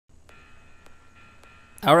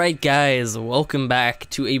Alright guys, welcome back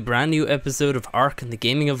to a brand new episode of Ark and the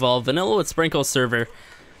Gaming Evolved Vanilla with Sprinkle server.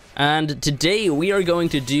 And today we are going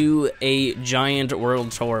to do a giant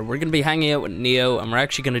world tour. We're going to be hanging out with Neo and we're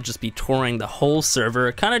actually going to just be touring the whole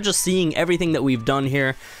server, kind of just seeing everything that we've done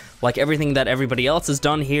here, like everything that everybody else has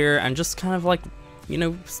done here, and just kind of like, you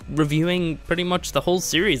know, reviewing pretty much the whole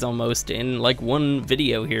series almost in like one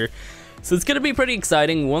video here. So it's going to be pretty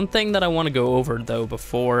exciting. One thing that I want to go over though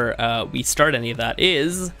before we start any of that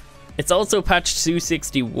is it's also patch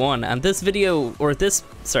 261, and this video, or this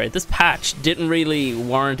patch didn't really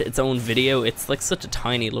warrant its own video. It's like such a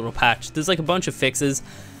tiny little patch. There's like a bunch of fixes,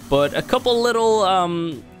 but a couple little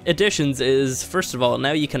additions is, first of all,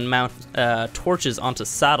 now you can mount torches onto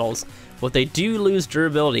saddles, but they do lose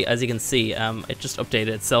durability, as you can see. It just updated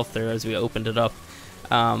itself there as we opened it up.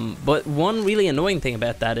 But one really annoying thing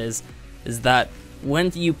about that is that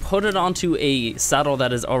when you put it onto a saddle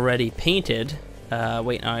that is already painted,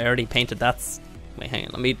 wait, no, I already painted wait, hang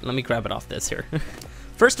on, let me grab it off this here.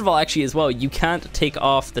 First of all, actually as well, you can't take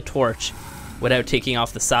off the torch without taking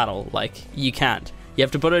off the saddle. Like, you can't. You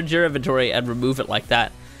have to put it in your inventory and remove it like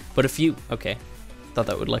that. But if you, okay, thought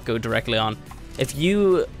that would like go directly on. If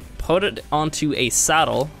you put it onto a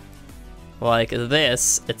saddle like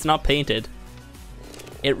this, it's not painted,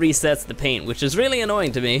 it resets the paint, which is really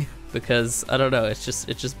annoying to me because I don't know, it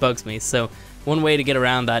just bugs me. So one way to get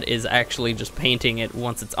around that is actually just painting it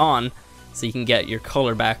once it's on, so you can get your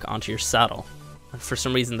color back onto your saddle. And for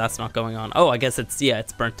some reason that's not going on. Oh, I guess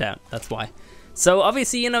it's burnt out, that's why. So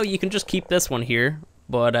obviously, you know, you can just keep this one here,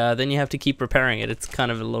 but then you have to keep repairing it. It's kind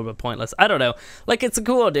of a little bit pointless. I don't know, like, it's a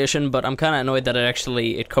cool addition, but I'm kind of annoyed that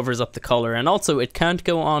it covers up the color, and also it can't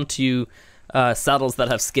go on to saddles that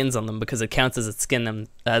have skins on them because it counts as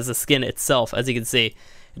a skin itself. As you can see,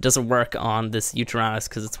 it doesn't work on this Uteranus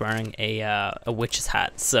because it's wearing a witch's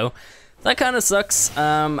hat. So that kind of sucks.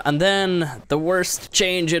 And then the worst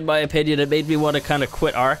change, in my opinion, it made me want to kind of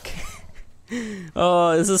quit Ark.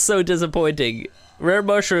 Oh, this is so disappointing. Rare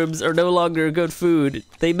mushrooms are no longer good food.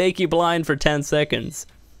 They make you blind for 10 seconds.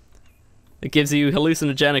 It gives you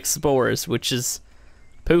hallucinogenic spores, which is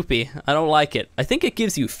poopy. I don't like it. I think it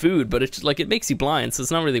gives you food, but it's like, it makes you blind, so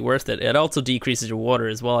it's not really worth it. It also decreases your water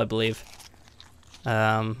as well, I believe.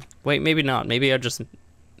 Wait, maybe not. Maybe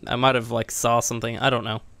I might have like saw something. I don't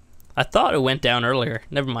know. I thought it went down earlier.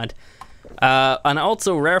 Never mind. And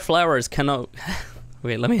also rare flowers cannot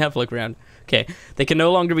wait, let me have a look around. Okay, they can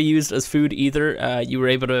no longer be used as food either. You were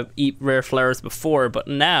able to eat rare flowers before, but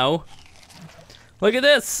now look at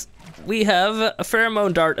this. We have a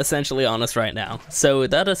pheromone dart essentially on us right now. So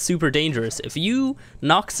that is super dangerous. If you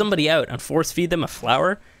knock somebody out and force feed them a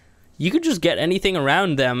flower, you could just get anything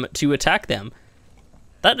around them to attack them.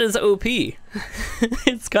 That is OP.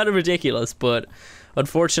 It's kind of ridiculous, but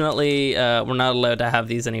unfortunately, we're not allowed to have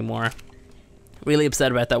these anymore. Really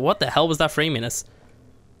upset about that. What the hell was that framiness?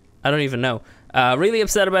 I don't even know. Really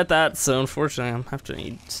upset about that, so unfortunately, I'm have to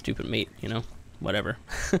eat stupid meat, you know? Whatever.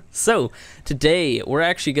 So today we're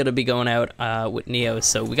actually going to be going out with Neo,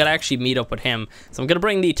 so we got to actually meet up with him. So I'm going to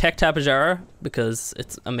bring the Tech Tapajara because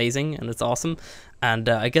it's amazing and it's awesome, and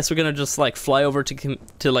I guess we're going to just like fly over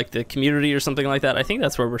to like the community or something like that. I think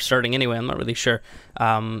that's where we're starting anyway, I'm not really sure.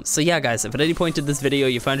 So yeah guys, if at any point in this video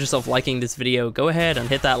you find yourself liking this video, go ahead and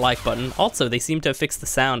hit that like button. Also, they seem to have fixed the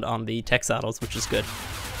sound on the tech saddles, which is good.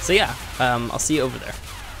 So yeah, I'll see you over there.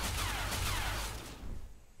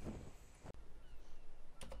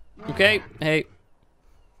 Okay, hey.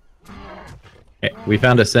 Hey, we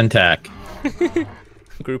found a Syntac.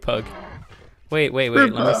 Group hug. Wait,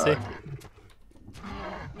 let me see.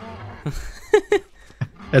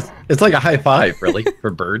 It's like a high five, really,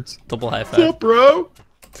 for birds. Double high five. What's up, bro?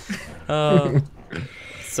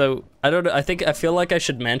 So, I don't know, I feel like I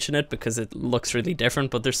should mention it because it looks really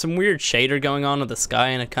different, but there's some weird shader going on in the sky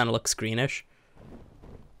and it kind of looks greenish.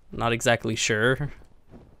 Not exactly sure.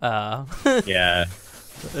 Yeah.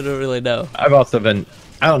 I don't really know. I've also been,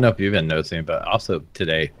 I don't know if you've been noticing, but also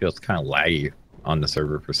today feels kind of laggy on the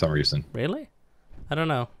server for some reason. Really? I don't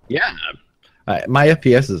know. Yeah. My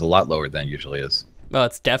FPS is a lot lower than it usually is. Well,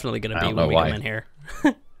 it's definitely going to be when we come in here.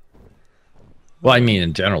 Well, I mean,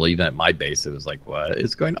 in general, even at my base, it was like, what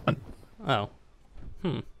is going on? Oh.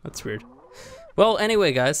 That's weird. Well,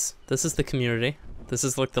 anyway, guys, this is the community. This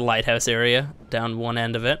is like the lighthouse area down one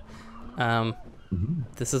end of it.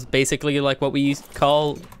 This is basically like what we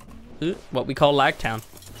call Lagtown.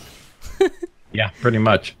 Yeah, pretty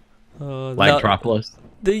much. Lagtropolis.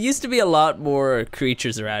 There used to be a lot more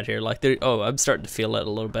creatures around here. Like I'm starting to feel it a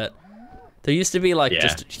little bit. There used to be like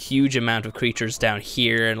just a huge amount of creatures down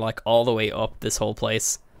here and like all the way up this whole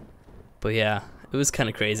place. But yeah, it was kind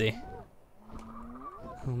of crazy.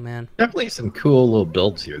 Oh man. Definitely some cool little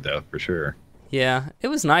builds here, though, for sure. Yeah, it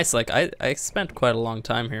was nice. Like I spent quite a long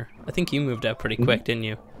time here. I think you moved out pretty quick, didn't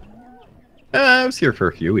you? I was here for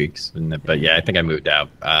a few weeks, but yeah, I think I moved out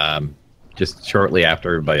just shortly after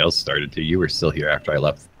everybody else started to. You were still here after I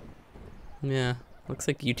left. Yeah. Looks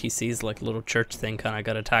like UTC's like little church thing kind of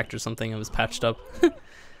got attacked or something and was patched up.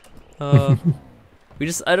 I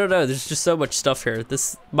don't know, there's just so much stuff here.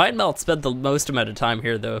 This Mind Melt spent the most amount of time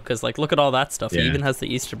here though, because like look at all that stuff. Yeah. He even has the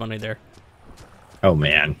Easter Bunny there. Oh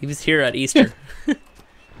man. He was here at Easter.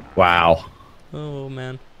 Wow. Oh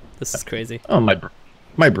man, this is crazy. Oh,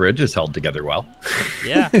 my bridge is held together well.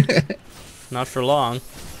 Yeah. Not for long.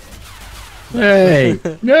 Hey,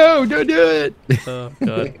 no, don't do it. Oh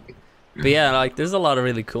god. But yeah, like there's a lot of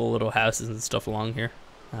really cool little houses and stuff along here.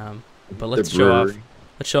 But let's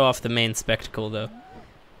show off the main spectacle though.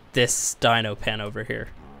 This dino pen over here.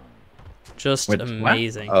 Just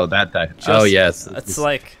amazing. What? Oh, that. Oh yes. It's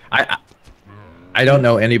like I don't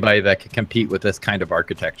know anybody that can compete with this kind of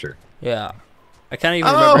architecture. Yeah. I can't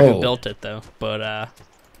even remember who built it though, but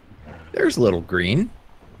there's Little Green.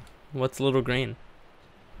 What's Little Green?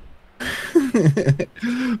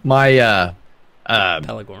 My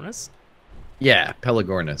Pelagornis? Yeah,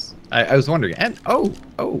 Pelagornis. I was wondering. And oh,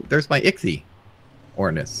 there's my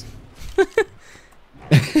Ichthyornis.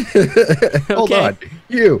 Hold on.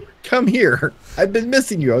 You, come here. I've been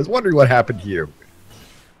missing you. I was wondering what happened to you.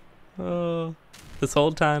 Oh, this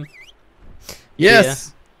whole time.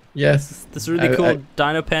 Yes. Yeah. Yes. This really cool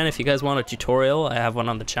dino pen. If you guys want a tutorial, I have one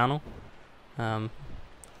on the channel. Yeah,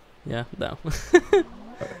 no.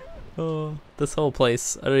 Oh, this whole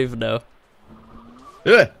place. I don't even know.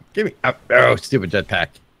 Give me. Oh, stupid jetpack.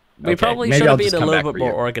 We probably should have been a little bit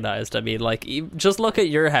more organized. I mean, like, just look at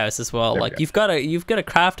your house as well. Like, you've got a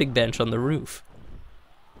crafting bench on the roof.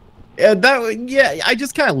 Yeah, I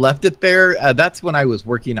just kind of left it there. That's when I was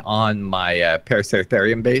working on my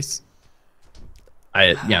Paracertharium base.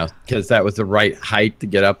 Because that was the right height to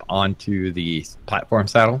get up onto the platform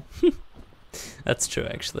saddle. That's true,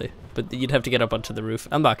 actually. But you'd have to get up onto the roof.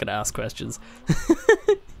 I'm not gonna ask questions.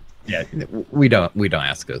 Yeah, we don't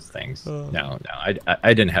ask those things. No,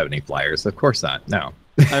 I didn't have any flyers. Of course not. No.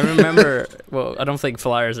 I remember. Well, I don't think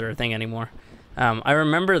flyers are a thing anymore. I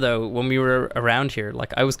remember though when we were around here,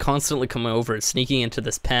 like I was constantly coming over, sneaking into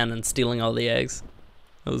this pen and stealing all the eggs.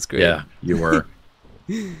 That was great. Yeah, you were.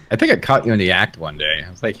 I think I caught you in the act one day. I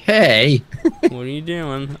was like, "Hey, what are you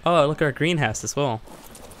doing?" Oh, look at our greenhouse as well.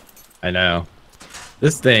 I know.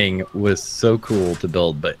 This thing was so cool to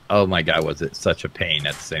build, but oh my god, was it such a pain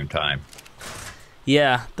at the same time.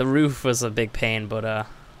 Yeah, the roof was a big pain, but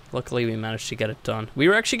luckily we managed to get it done. We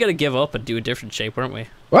were actually gonna give up and do a different shape, weren't we?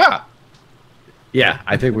 Wow. Yeah,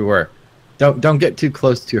 I think we were. Don't get too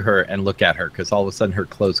close to her and look at her, because all of a sudden her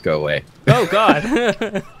clothes go away. Oh god.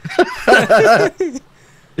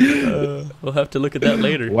 We'll have to look at that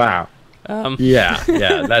later. Wow.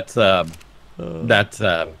 Yeah, that's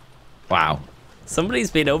wow.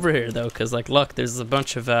 Somebody's been over here though, because like, look, there's a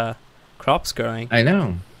bunch of crops growing. I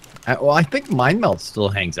know. Well, I think Mind Melt still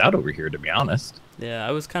hangs out over here, to be honest. Yeah,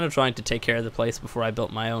 I was kind of trying to take care of the place before I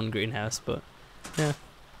built my own greenhouse, but yeah,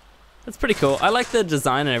 that's pretty cool. I like the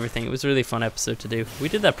design and everything. It was a really fun episode to do. We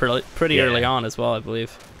did that pretty early on as well, I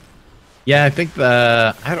believe. Yeah, I think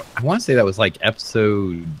I want to say that was like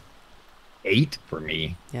episode 8 for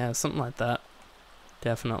me. Yeah, something like that.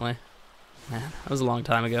 Definitely. Man, that was a long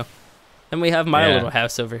time ago. Then we have my little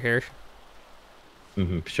house over here.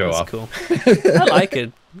 Show off. Cool. I like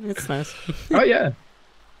it. It's nice. Oh yeah.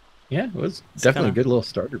 Yeah, it was definitely a good little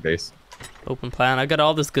starter base. Open plan. I got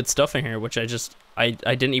all this good stuff in here, which I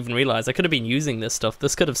didn't even realize. I could have been using this stuff.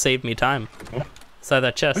 This could have saved me time. Inside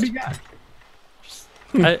that chest. What do you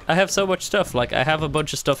got? I have so much stuff. Like I have a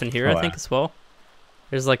bunch of stuff in here, I think as well.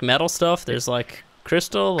 There's like metal stuff. There's like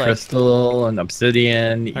crystal, and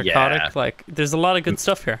obsidian. Narcotic. Like there's a lot of good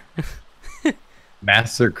stuff here.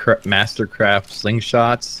 Mastercraft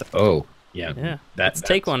slingshots. Oh yeah. Yeah. Let's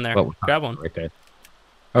take one there. Grab one. Right there.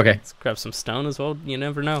 Okay. Let's grab some stone as well. You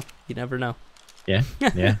never know. You never know. Yeah.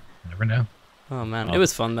 Yeah. Never know. Oh man, it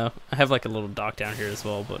was fun though. I have like a little dock down here as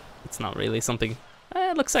well, but it's not really something.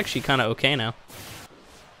 It looks actually kind of okay now.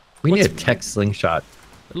 We need a tech slingshot.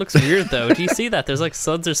 It looks weird though. Do you see that? There's like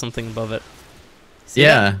suds or something above it. See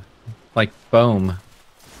that? That? Like foam.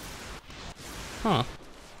 Huh.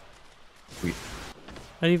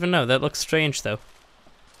 I don't even know. That looks strange though.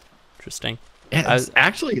 Interesting. Yeah, it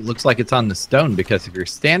actually looks like it's on the stone, because if you're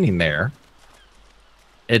standing there,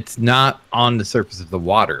 it's not on the surface of the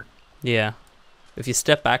water. Yeah. If you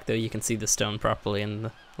step back though, you can see the stone properly,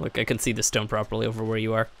 and look, I can see the stone properly over where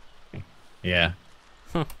you are. Yeah.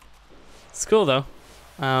 Huh. It's cool though.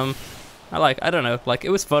 I don't know, like, it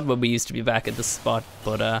was fun when we used to be back at this spot,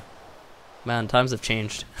 but, man, times have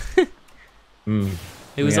changed.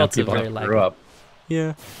 It was also very laggy.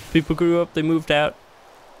 Yeah, people grew up, they moved out.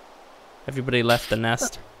 Everybody left the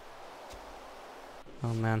nest.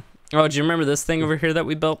 Oh, man. Oh, do you remember this thing over here that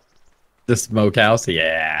we built? The smokehouse?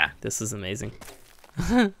 Yeah. This is amazing.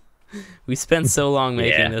 We spent so long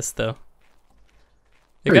making this, though.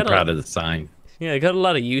 Very proud of the sign. Yeah, it got a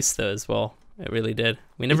lot of use, though, as well. It really did.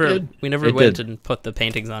 We never went and put the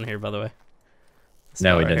paintings on here, by the way.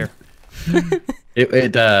 No, we didn't.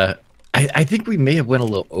 I think we may have went a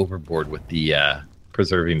little overboard with the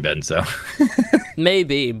preserving benzo.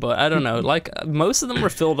 Maybe, but I don't know. Like, most of them were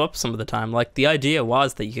filled up some of the time. Like, the idea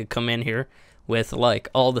was that you could come in here with, like,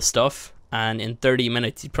 all the stuff, and in 30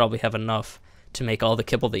 minutes you'd probably have enough to make all the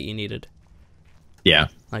kibble that you needed. Yeah.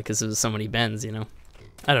 Like, because there was so many bends, you know.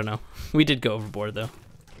 I don't know. We did go overboard, though.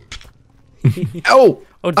 Oh!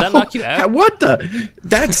 Did that knock you out? What the?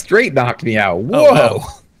 That straight knocked me out. Whoa! Oh, wow.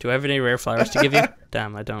 Do I have any rare flowers to give you?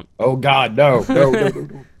 Damn, I don't. Oh, God, no.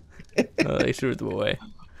 I threw them away.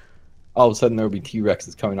 All of a sudden, there will be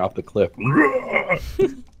T-Rexes coming off the cliff.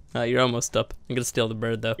 You're almost up. I'm going to steal the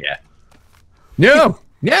bird, though. Yeah. No!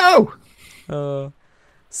 No!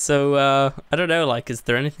 So, I don't know, like, is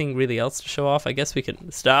there anything really else to show off? I guess we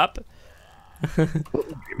can stop.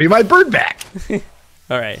 Give me my bird back!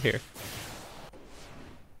 Alright, here.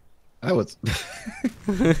 That was...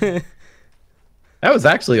 That was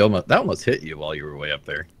actually that almost hit you while you were way up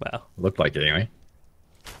there. Wow. Looked like it anyway.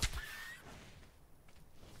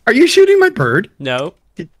 Are you shooting my bird? No.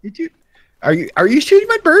 Did you? Are you shooting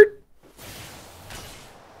my bird?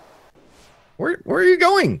 Where are you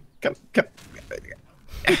going? Come.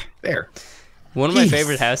 There. One of my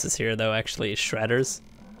favorite houses here, though, actually, is Shredder's.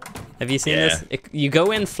 Have you seen this? You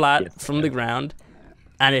go in flat from the ground,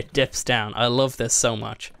 and it dips down. I love this so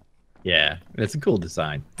much. Yeah, it's a cool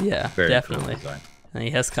design. Yeah, very definitely. Cool design. And he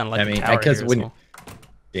has kind of like a tower here as well.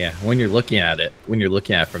 When you're looking at it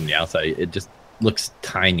from the outside, it just looks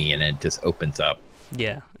tiny and it just opens up.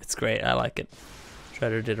 Yeah, it's great. I like it.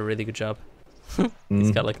 Shredder did a really good job.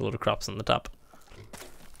 He's got like a little crops on the top.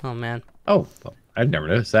 Oh man. Oh, I'd never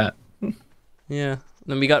noticed that. Yeah.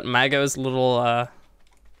 Then we got Mago's little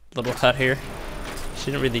hut here. She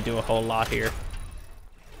didn't really do a whole lot here.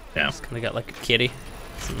 Yeah. Just kind of got like a kitty.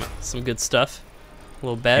 Some good stuff. A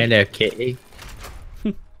little bed. And a kitty.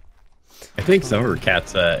 I think some of her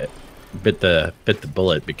cats bit the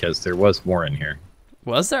bullet because there was more in here.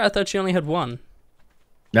 Was there? I thought she only had one.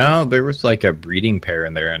 No, there was like a breeding pair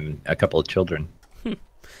in there and a couple of children.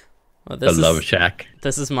 Well, love shack.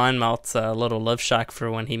 This is Mine Malt's little love shack for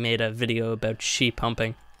when he made a video about sheep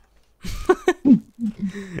humping.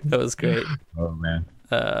 That was great. Oh man.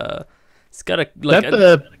 It's got a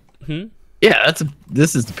Yeah,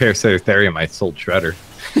 this is the Paraceratherium I sold Shredder.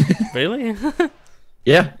 Really?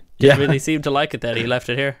 Yeah. He really seemed to like it that he left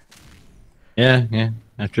it here. Yeah.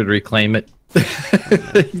 I should reclaim it.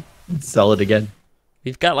 Sell it again.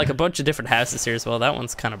 We've got like a bunch of different houses here as well. That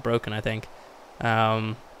one's kind of broken, I think.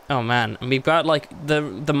 Oh man, and we've got like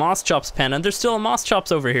the Moss Chops pen, and there's still a Moss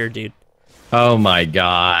Chops over here, dude. Oh my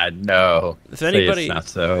God, no! If anybody, it's not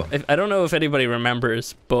so. I don't know if anybody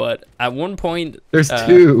remembers, but at one point, there's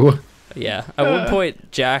two. Yeah, at one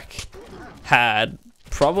point, Jack had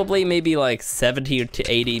probably maybe like 70 to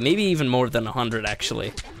 80, maybe even more than 100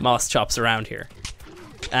 actually, Moss Chops around here,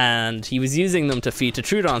 and he was using them to feed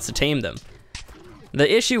Tetrudons to tame them.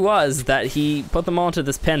 The issue was that he put them onto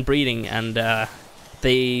this pen breeding, and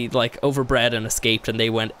they like overbred and escaped, and they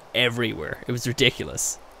went everywhere. It was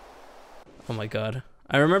ridiculous. Oh my God.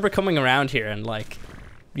 I remember coming around here and like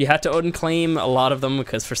you had to unclaim a lot of them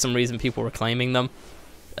because for some reason people were claiming them,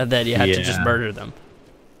 and then you had to just murder them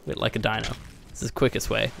with like a dino. This is the quickest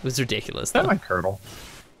way. It was ridiculous. Is that my turtle?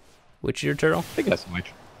 Which is your turtle?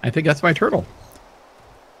 I think that's my turtle.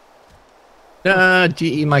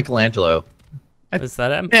 G.E. Michelangelo. Is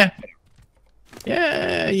that him?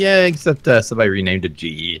 Yeah, except somebody renamed it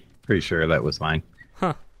GE. Pretty sure that was mine.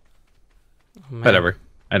 Huh. Oh, whatever.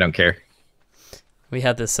 I don't care. We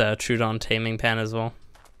had this Trudon taming pen as well.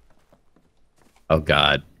 Oh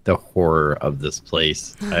God, the horror of this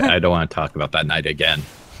place. I don't want to talk about that night again.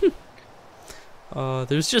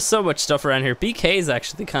 There's just so much stuff around here. BK's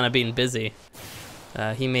actually kind of being busy.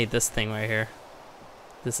 He made this thing right here.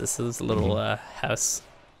 This is his little house.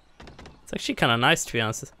 It's actually kind of nice, to be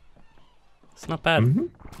honest. It's not bad.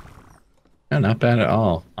 No, not bad at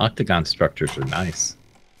all. Octagon structures are nice.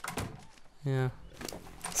 Yeah.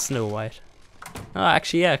 Snow White. Oh,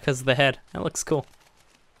 actually, yeah, because of the head. That looks cool.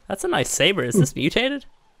 That's a nice saber. Is this mutated?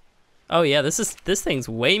 Oh yeah, this thing's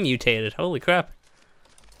way mutated. Holy crap.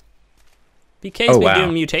 BK's been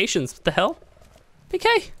doing mutations. What the hell?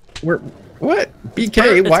 BK. What?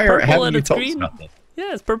 BK, why haven't you told us about this?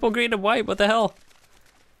 Yeah, it's purple, green, and white. What the hell?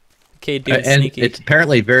 BK doing and sneaky. It's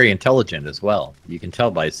apparently very intelligent as well. You can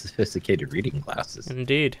tell by sophisticated reading glasses.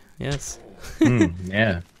 Indeed, yes.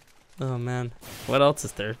 Yeah. Oh man, what else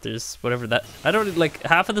is there? There's whatever that I don't like.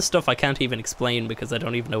 Half of the stuff I can't even explain because I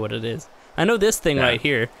don't even know what it is. I know this thing right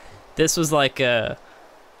here. This was like an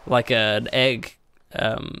egg,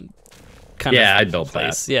 kind of. Yeah, I built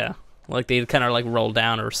place. that. Yeah, like they kind of like roll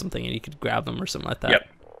down or something, and you could grab them or something like that.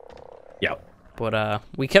 Yep. But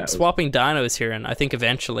we kept swapping dinos here, and I think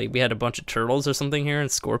eventually we had a bunch of turtles or something here, and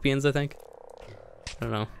scorpions. I think. I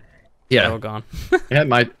don't know. Yeah. They're all gone.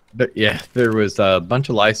 There was a bunch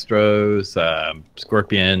of lystros,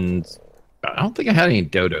 scorpions. I don't think I had any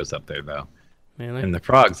dodos up there though. Really? And the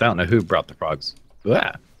frogs. I don't know who brought the frogs.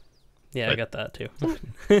 Yeah, I got that too.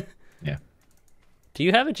 Yeah. Do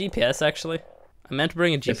you have a GPS actually? I meant to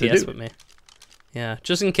bring a GPS with me. Yeah,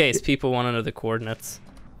 just in case people want to know the coordinates.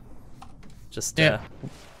 Just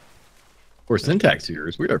For Syntax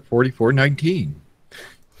viewers, we are 4419.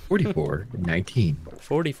 4419.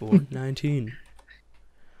 4419.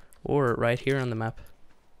 Or right here on the map.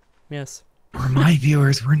 Yes. For my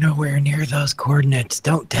viewers, we're nowhere near those coordinates.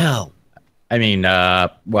 Don't tell. I mean,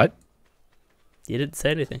 what? You didn't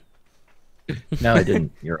say anything. No, I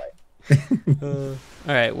didn't. You're right. All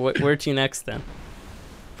right, where to next then?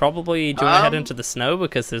 Probably do you want to head into the snow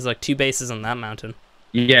because there's like 2 bases on that mountain.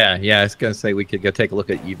 Yeah. I was gonna say we could go take a look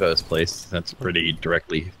at Evo's place. That's pretty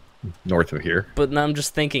directly north of here. But now I'm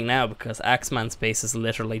just thinking now because Axeman's base is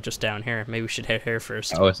literally just down here. Maybe we should head here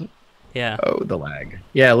first. Oh, is it? Yeah. Oh, the lag.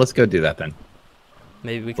 Yeah, let's go do that then.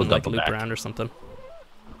 Maybe we can like loop around or something.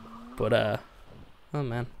 But oh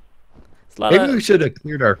man, maybe we should have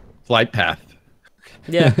cleared our flight path.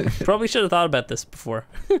 Yeah, probably should have thought about this before.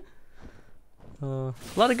 A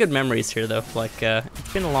lot of good memories here though. Like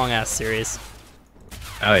it's been a long ass series.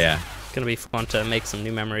 Oh yeah. It's gonna be fun to make some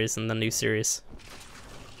new memories in the new series.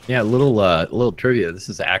 Yeah, little trivia. This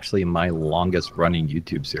is actually my longest running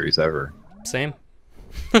YouTube series ever. Same.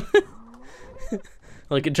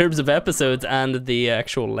 Like in terms of episodes and the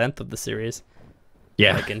actual length of the series.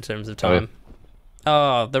 Yeah. Like in terms of time.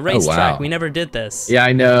 Oh, the racetrack. We never did this. Yeah,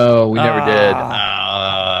 I know. We never did.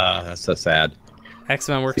 That's so sad.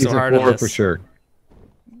 X-Men worked so hard on this. For sure.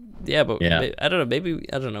 Yeah, but I don't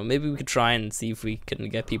know. Maybe we could try and see if we can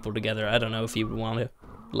get people together. I don't know if you would want to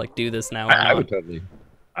like do this now. I would totally.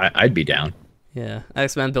 I'd be down. Yeah,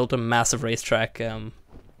 X-Men built a massive racetrack. I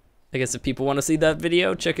guess if people want to see that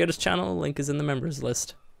video, check out his channel. Link is in the members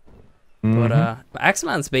list. But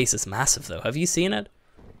X-Man's base is massive though. Have you seen it?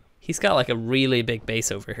 He's got like a really big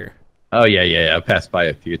base over here. Oh yeah. I passed by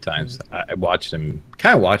a few times. I watched him.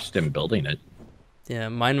 Kind of watched him building it. Yeah,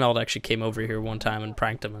 MindMeld actually came over here one time and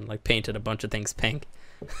pranked him and like painted a bunch of things pink.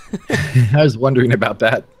 I was wondering about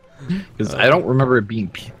that because I don't remember it being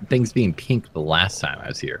things being pink the last time I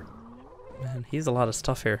was here. Man, he's a lot of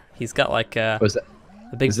stuff here. He's got like a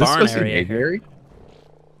big is barn this area. Aviary?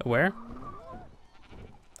 Where?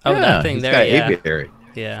 Oh, that thing there. Yeah. Aviary.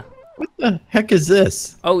 Yeah. What the heck is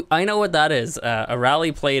this? Oh, I know what that is. A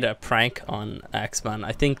rally played a prank on X-Man.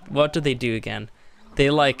 I think, what did they do again? They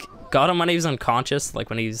like got him when he was unconscious, like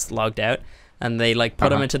when he was logged out, and they like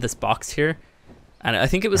put him into this box here. And I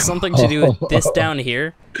think it was something to do with this down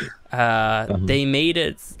here. They made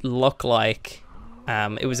it look like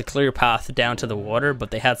it was a clear path down to the water, but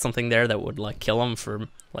they had something there that would like kill him for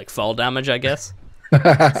like fall damage, I guess.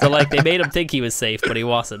 So like they made him think he was safe, but he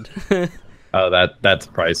wasn't. Oh, that's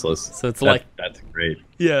priceless. So it's like that's great.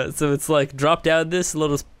 Yeah, so it's like drop down this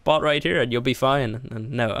little spot right here and you'll be fine.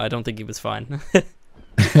 And no, I don't think he was fine.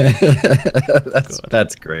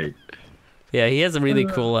 That's great. Yeah, he has a really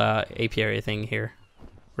cool apiary thing here.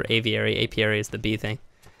 Or aviary. Apiary is the bee thing.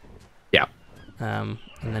 Yeah. And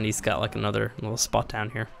then he's got like another little spot down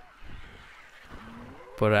here.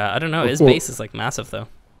 But I don't know, his base is like massive though.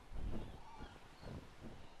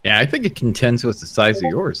 Yeah, I think it contends with the size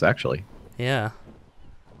of yours actually. Yeah.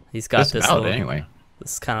 He's got this little, anyway.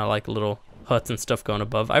 This kind of like little huts and stuff going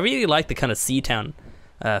above. I really like the kind of sea town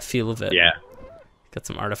feel of it. Yeah. Got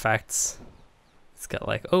some artifacts. It's got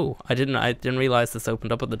like, oh, I didn't realize this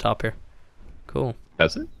opened up at the top here. Cool.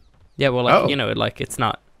 Does it? Yeah, well, like, you know, like it's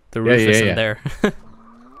not, the roof isn't there.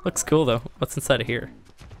 Looks cool though. What's inside of here?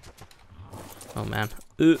 Oh man.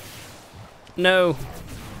 No.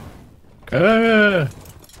 I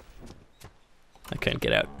can't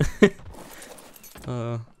get out.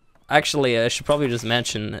 Actually, I should probably just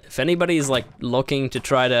mention, if anybody's like looking to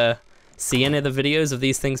try to see any of the videos of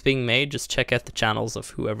these things being made, just check out the channels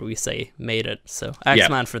of whoever we say made it. So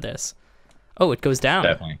Axeman for this. Oh, it goes down.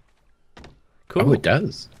 Definitely. Cool. Oh, it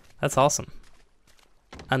does. That's awesome.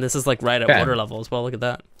 And this is like right at Okay. water level as well. Look at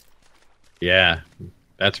that. Yeah,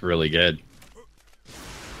 that's really good.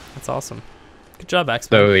 That's awesome. Good job, X.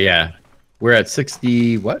 So yeah, we're at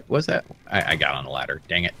 60. What was that? I got on the ladder.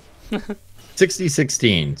 Dang it. 60,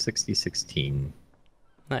 16. 60, 16.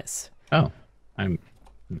 Nice. Oh, I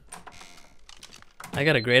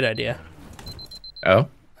got a great idea. Oh,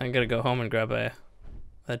 I'm gonna go home and grab a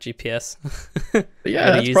GPS. yeah,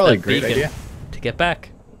 Gotta that's use probably a that great beacon idea. to get back.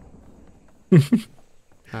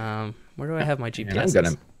 Where do I have my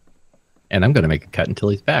GPS? And I'm gonna make a cut until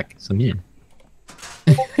he's back. So mean.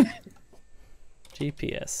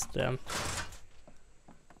 GPS. Damn.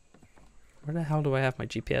 Where the hell do I have my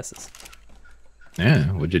GPSs? Yeah,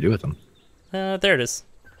 what'd you do with them? There it is.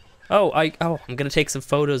 Oh, I'm gonna take some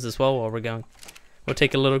photos as well while we're going. We'll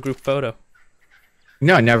take a little group photo.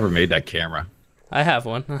 No, I never made that camera. I have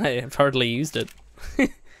one. I have hardly used it.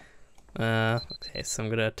 Okay, so I'm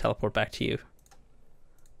gonna teleport back to you.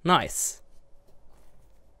 Nice.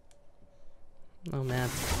 Oh man.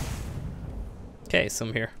 Okay, so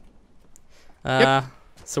I'm here. Yep.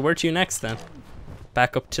 So where to next then?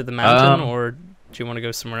 Back up to the mountain, or do you want to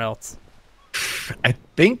go somewhere else? I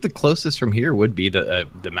think the closest from here would be the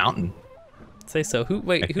mountain. I'd say so.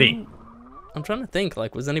 Who? I think. I'm trying to think.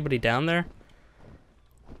 Like, was anybody down there?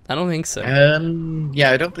 I don't think so.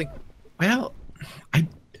 Yeah, I don't think. Well,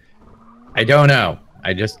 I don't know.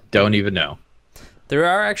 I just don't even know. There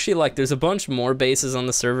are actually like there's a bunch more bases on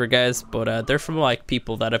the server, guys, but they're from like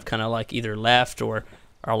people that have kind of like either left or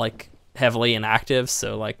are like heavily inactive.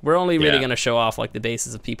 So like we're only really gonna show off like the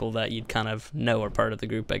bases of people that you'd kind of know are part of the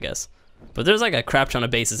group, I guess. But there's like a crap ton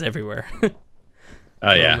of bases everywhere.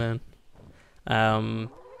 Oh yeah. Man.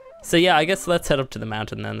 So yeah, I guess let's head up to the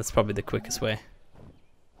mountain then. That's probably the quickest way.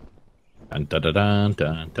 Dun, dun, dun, dun,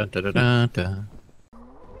 dun, dun, dun, dun, dun.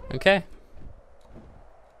 Okay.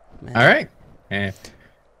 Man. All right.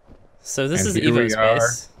 So this is here we Evo's are.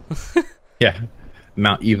 base. Yeah.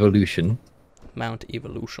 Mount Evolution. Mount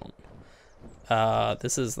Evolution.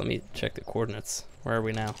 This is, let me check the coordinates. Where are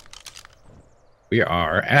we now? We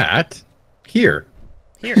are at here.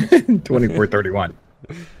 Here. 2431.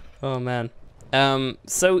 Oh man.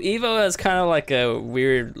 So Evo has kind of like a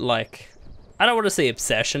weird, like, I don't want to say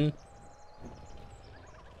obsession.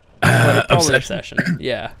 But probably obsession.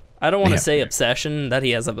 Yeah. I don't want to say obsession that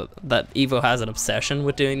he has that Evo has an obsession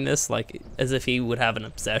with doing this, like as if he would have an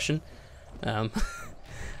obsession. I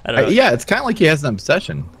don't know. Yeah, it's kind of like he has an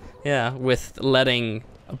obsession. Yeah, with letting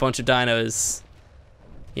a bunch of dinos,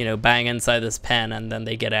 you know, bang inside this pen, and then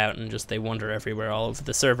they get out and just they wander everywhere all over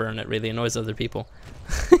the server, and it really annoys other people.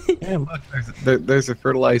 Yeah, look, there's a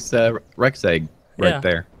fertilized Rex egg right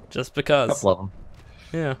there. Just because. A couple of them.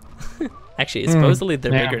 Yeah. Actually, supposedly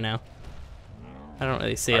they're yeah. bigger now. I don't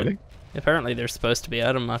really see Are it. they? Apparently they're supposed to be.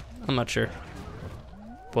 I'm not sure.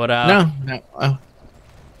 But No.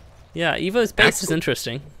 yeah, Evo's base is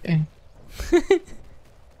interesting. Yeah.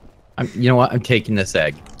 You know what? I'm taking this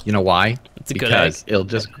egg. You know why? It's a good egg. Because it'll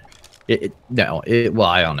just. Well,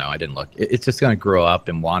 I don't know. I didn't look. It's just gonna grow up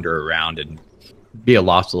and wander around and be a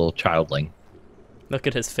lost little childling. Look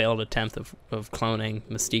at his failed attempt of cloning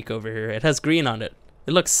Mystique over here. It has green on it.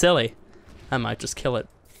 It looks silly. I might just kill it.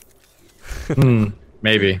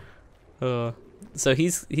 Maybe. So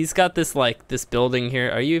he's got this like this building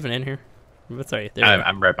here. Are you even in here? Sorry, there.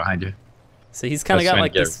 I'm right behind you. So he's kind of got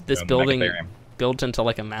like this building Megatherium. built into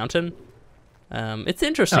like a mountain. It's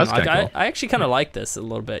interesting. Oh, that's like kinda cool. I actually kind of like this a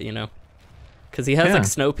little bit, you know, because he has like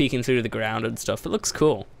snow peeking through the ground and stuff. It looks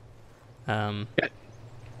cool. It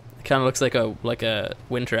kind of looks like a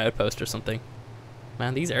winter outpost or something.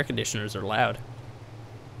 Man, these air conditioners are loud.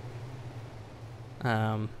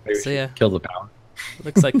 So yeah, Kill the power.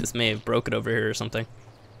 looks like this may have broken over here or something.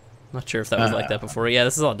 Not sure if that was like that before. Yeah,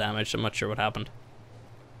 this is all damaged. I'm not sure what happened.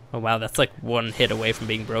 Oh wow, that's like one hit away from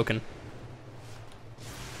being broken.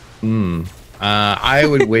 I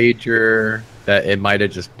would wager that it might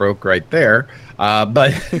have just broke right there.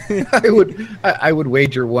 But I would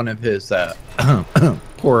wager one of his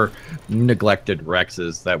poor neglected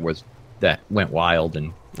Rexes that went wild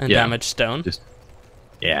and Damaged stone. Just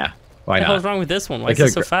why What the hell's not? wrong with this one? Why Like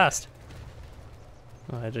is it a so fast?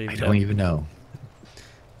 Oh, I don't even know.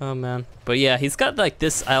 Oh man, but yeah, he's got like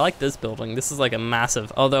this. I like this building. This is like a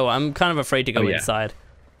massive. Although I'm kind of afraid to go inside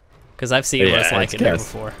because I've seen what's like in there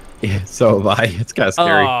before. Yeah, so have I. It's kind of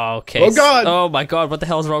scary. Oh, okay. Oh god! Oh my god! What the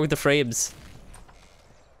hell is wrong with the frames?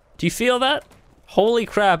 Do you feel that? Holy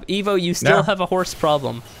crap, Evo! You still have a horse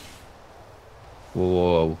problem.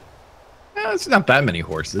 Whoa. It's not that many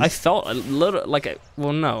horses. I felt a little like a,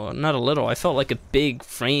 well, no, not a little. I felt like a big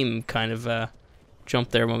frame kind of jump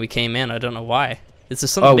there when we came in. I don't know why. Is there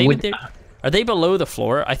something baby there? Are they below the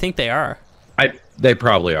floor? I think they are. They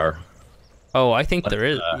probably are. Oh, I think there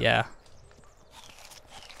is. Yeah.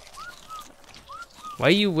 Why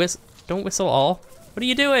you don't whistle all? What are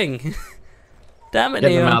you doing? Damn it, Get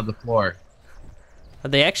them Neo. out of the floor. Are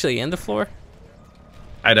they actually in the floor?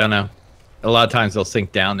 I don't know. A lot of times they'll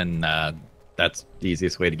sink down, and that's the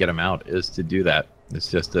easiest way to get them out is to do that.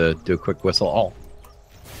 It's just to do a quick whistle all.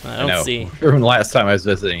 I don't see. From the last time I was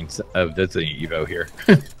visiting Evo here.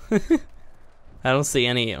 I don't see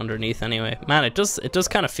any underneath anyway. Man, it does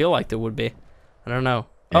kind of feel like there would be. I don't know.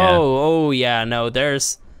 Yeah. Oh yeah, no,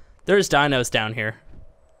 there's dinos down here.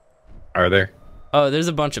 Are there? Oh, there's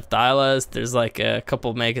a bunch of Thylas. There's like a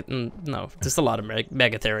couple there's a lot of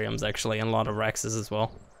Megatheriums actually, and a lot of Rexes as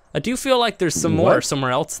well. I do feel like there's some more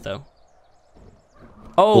somewhere else though.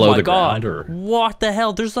 Oh Below my god! or... What the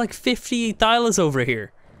hell? There's like 50 Thylas over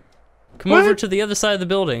here. Come over to the other side of the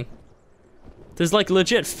building. There's like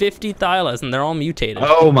legit 50 Thylas, and they're all mutated.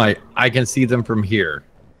 Oh my! I can see them from here.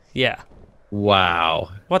 Yeah. Wow.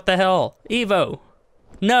 What the hell? Evo.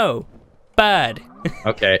 No. Bad.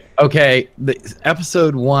 Okay.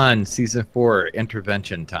 Episode 1, season 4,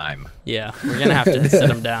 intervention time. Yeah, we're gonna have to sit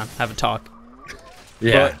them down, have a talk.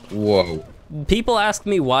 Yeah. But whoa. people ask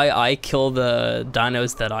me why I kill the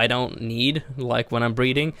dinos that I don't need, like when I'm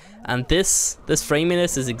breeding, and this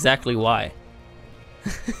framiness is exactly why.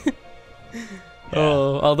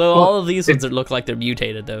 Oh, although all of these ones look like they're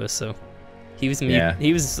mutated though, so he was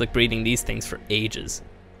he was like breeding these things for ages.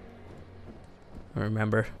 I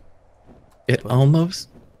remember. It almost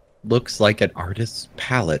looks like an artist's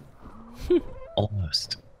palette.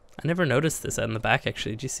 Almost. I never noticed this out in the back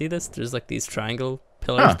actually. Did you see this? There's like these triangle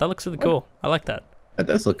pillars. That looks really cool. I like that. That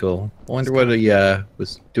does look cool. I wonder what he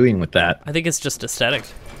was doing with that. I think it's just aesthetic.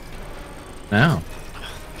 No.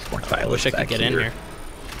 I wish I could get in here.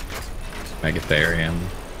 Megatherium.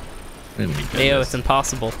 Ayo, it's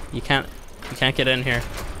impossible. You can't get in here.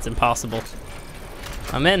 It's impossible.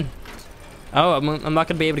 I'm in. Oh, I'm not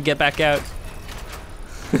gonna be able to get back out.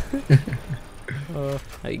 I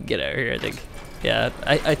can get out of here, I think. Yeah,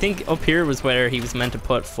 I think up here was where he was meant to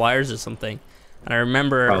put flyers or something. And I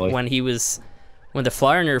remember when the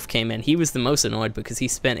flyer nerf came in, he was the most annoyed because he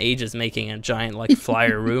spent ages making a giant like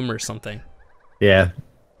flyer room or something. Yeah.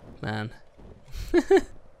 Man.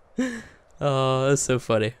 Oh, that's so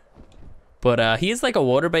funny. But he is like a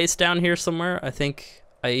water base down here somewhere. I think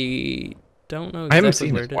I don't know exactly I haven't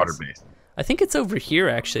seen where his it water is. base. I think it's over here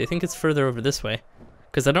actually. I think it's further over this way.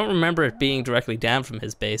 Because I don't remember it being directly down from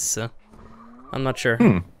his base, so I'm not sure.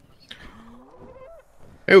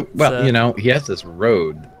 Oh, well, you know, he has this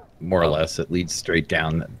road, more or less, that leads straight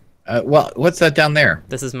down. Well, what's that down there?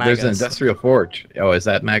 This is Mago's. There's an industrial forge. Oh, is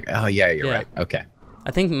that Mag? Oh, yeah, you're right. Okay.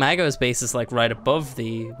 I think Mago's base is like right above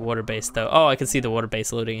the water base though. Oh, I can see the water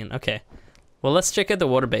base loading in. Okay. Well, let's check out the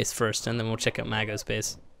water base first, and then we'll check out Mago's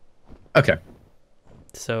base. Okay.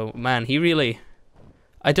 So, man, he really...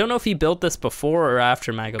 I don't know if he built this before or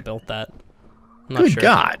after Mago built that. I'm not Good sure.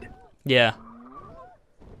 God. Yeah.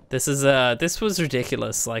 This was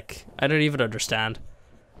ridiculous. Like, I don't even understand.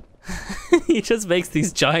 He just makes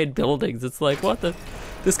these giant buildings. It's like, what the...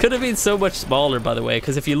 This could have been so much smaller, by the way,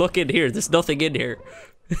 because if you look in here, there's nothing in here.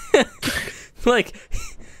 Like...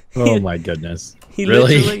 Oh my goodness. He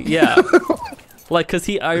really? literally, yeah. Like, cause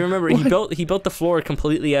I remember he built the floor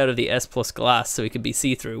completely out of the S+ glass so he could be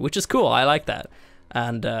see-through, which is cool. I like that.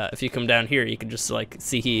 And if you come down here, you can just like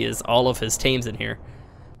see he is all of his tames in here.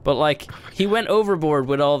 But like, he went overboard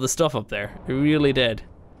with all the stuff up there. He really did.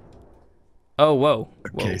 Oh, whoa.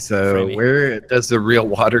 Okay, whoa, so framey. where does the real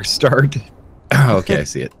water start? Oh, okay, I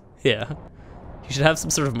see it. Yeah. You should have some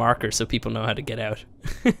sort of marker so people know how to get out.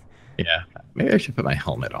 Yeah, maybe I should put my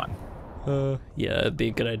helmet on. Yeah, it'd be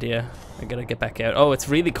a good idea. I gotta get back out. Oh, it's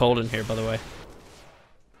really cold in here, by the way.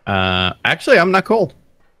 Actually, I'm not cold.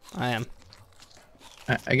 I am.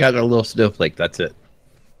 I got a little snowflake, that's it.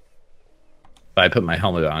 If I put my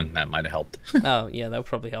helmet on, that might have helped. Oh, yeah, that would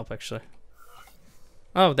probably help, actually.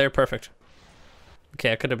 Oh, they're perfect.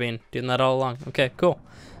 Okay, I could have been doing that all along. Okay, cool.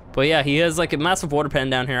 But yeah, he has like a massive water pen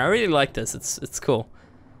down here. I really like this. It's cool.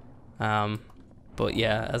 But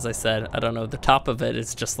yeah, as I said, I don't know. The top of it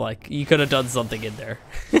is just like, you could have done something in there.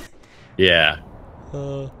 Yeah.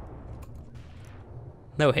 No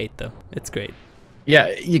hate, though. It's great.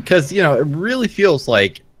 Yeah, because, you know, it really feels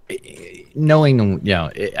like, knowing, you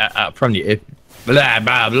know, from the...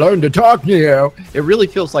 learn to talk, Neo. It really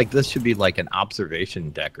feels like this should be like an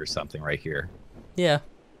observation deck or something right here. Yeah.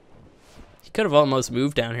 He could have almost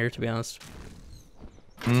moved down here, to be honest.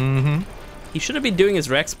 Mm-hmm. He should have been doing his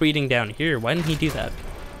Rex breeding down here. Why didn't he do that?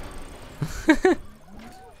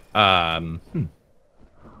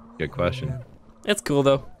 Good question. It's cool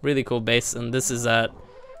though. Really cool base, and this is at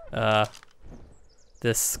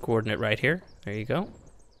this coordinate right here. There you go.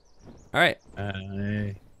 All right.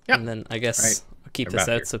 Yeah. And then I guess Right. I'll keep They're this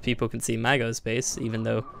about out here. so people can see Mago's base, even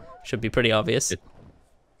though it should be pretty obvious.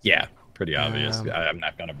 Yeah, pretty obvious. Um, I'm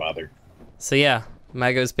not gonna bother. So yeah,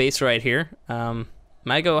 Mago's base right here.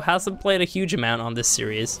 Mago hasn't played a huge amount on this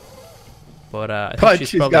series, but I think But she's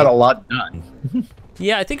she's probably, got a lot done.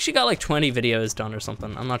 yeah, I think she got like 20 videos done or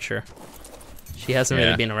something. I'm not sure. She hasn't really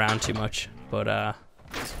Yeah. been around too much, but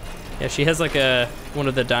yeah, she has like one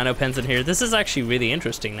of the dino pens in here. This is actually really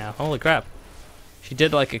interesting now. Holy crap. She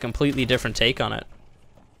did like a completely different take on it.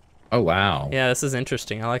 Oh wow. Yeah, this is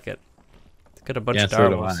interesting. I like it. It's got a bunch Yeah, of so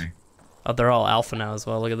do Darwolves. I. Oh, they're all alpha now as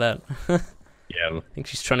well. Look at that. I Yeah. think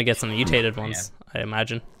she's trying to get some mutated ones, I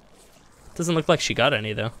imagine. Doesn't look like she got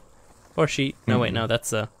any though. Or she, no wait, no,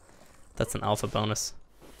 that's an alpha bonus.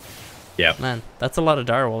 Yeah. Man, that's a lot of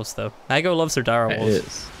direwolves though. Mago loves her It direwolves.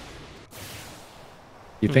 is.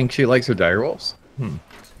 You think she likes her direwolves?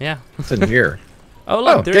 Yeah. What's in here? Oh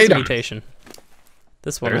look, Oh, there's a data. mutation.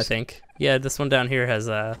 This one, There's- I think. Yeah, this one down here has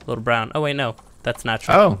a little brown. Oh wait, no, that's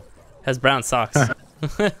natural. Oh. Has brown socks.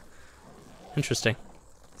 Interesting.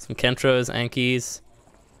 Some Kentros, Ankies,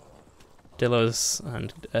 Dillos,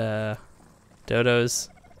 and Dodos.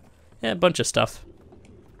 Yeah, a bunch of stuff.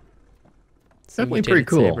 Some Definitely pretty mutated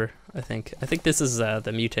cool. Saber, I think. I think this is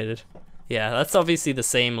the mutated. Yeah, that's obviously the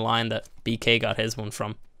same line that BK got his one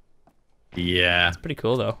from. Yeah. Pretty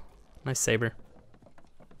cool though. Nice saber.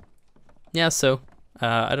 Yeah, so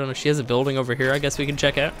I don't know. She has a building over here. I guess we can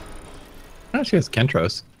check out. Oh, she has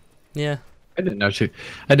Kentros. Yeah. I didn't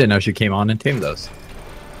know she came on and tamed those.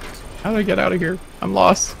 How do I get out of here? I'm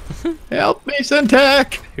lost. Help me,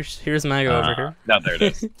 Syntac! Here's Mago over here. No, there it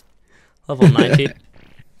is. Level 90.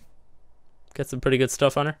 Got some pretty good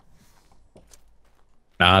stuff on her.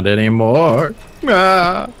 Not anymore.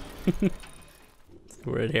 Ah.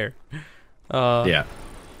 We're in here. Yeah.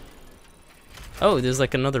 Oh, there's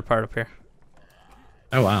like another part up here.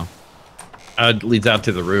 Oh wow. It leads out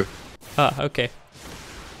to the roof. Ah, okay.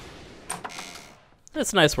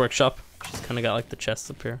 That's a nice workshop. She's kind of got like the chests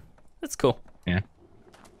up here. That's cool. Yeah.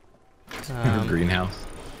 Greenhouse.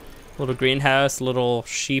 Little greenhouse, little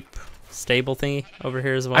sheep stable thingy over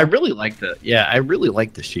here as well. I really like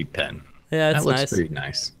the sheep pen. Yeah, That it's looks nice. pretty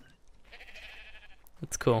nice.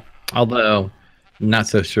 It's cool. Although, I'm not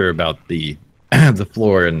so sure about the the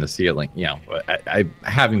floor and the ceiling. You know, I'm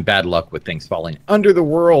having bad luck with things falling under the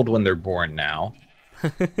world when they're born now.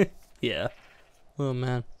 Yeah. Oh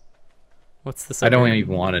man. What's this? I over don't here?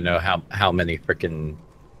 even want to know how many freaking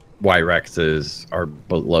Y-Rexes are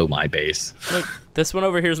below my base. Look, this one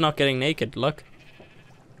over here is not getting naked. Look.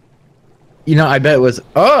 You know, I bet it was.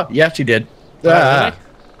 Oh, yeah, she did. Oh, really?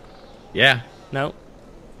 Yeah, No.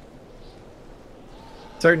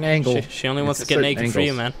 certain angle. She only wants to It's get certain naked for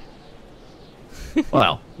you, angles. man.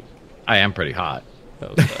 Well, I am pretty hot.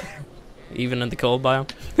 Oh, God. Even in the cold biome.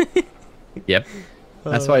 Yep.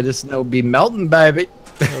 That's why this snow be melting, baby.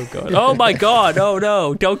 Oh god. Oh my god. Oh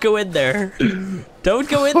no. Don't go in there. Don't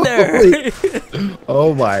go in there.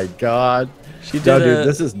 Oh my god. She did No, a, dude,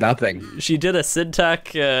 this is nothing. she did a Syntac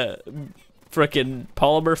frickin'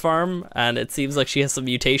 polymer farm, and it seems like she has some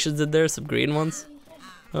mutations in there, some green ones.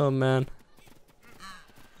 Oh man.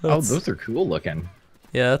 Oh, those are cool looking.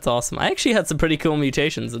 Yeah, that's awesome. I actually had some pretty cool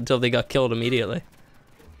mutations until they got killed immediately.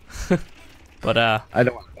 But I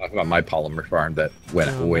don't want to talk about my polymer farm that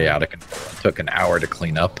went way out of control. It took an hour to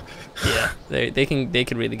clean up. yeah, they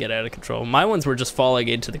can really get out of control. My ones were just falling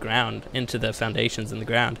into the ground, into the foundations in the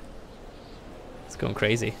ground. It's going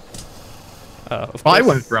crazy. Of Well, I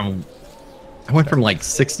course- went from like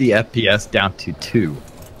 60 FPS down to 2.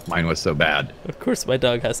 Mine was so bad. Of course, my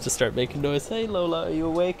dog has to start making noise. Hey, Lola, are you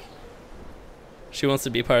awake? She wants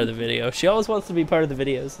to be part of the video. She always wants to be part of the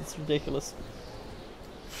videos. It's ridiculous.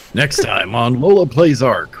 Next time on Lola Plays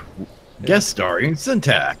Ark, guest starring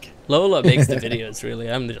Syntac. Lola makes the videos,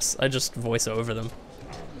 really. I just voice over them.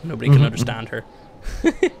 Nobody can understand her.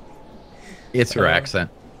 It's her accent.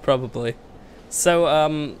 Probably. So,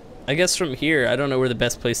 I guess from here, I don't know where the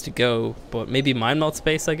best place to go, but maybe Mind Melt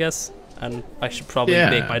Space, I guess. And I should probably Yeah.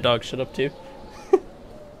 make my dog shut up too.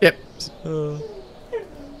 Yep.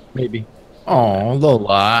 Maybe. Oh,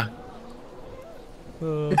 Lola.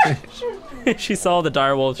 She saw the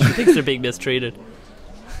direwolves. She thinks they're being mistreated.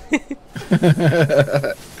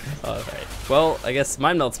 Alright. Well, I guess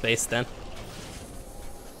Mind Melt Space then.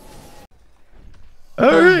 All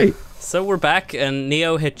right. So we're back, and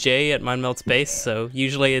Neo hit J at Mindmelt's base, so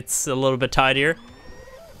usually it's a little bit tidier.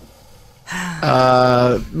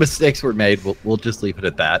 Mistakes were made. We'll just leave it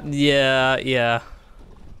at that. Yeah, yeah.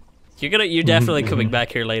 You're definitely coming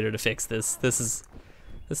back here later to fix this.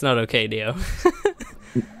 It's not okay, Neo.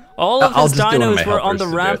 All of his dinos were on the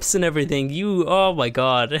ramps and everything. Oh my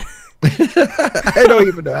god. I don't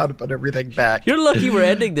even know how to put everything back. You're lucky we're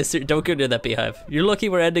ending this. Don't go near that beehive. You're lucky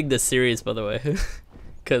we're ending this series, by the way,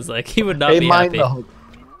 because like he would not be happy.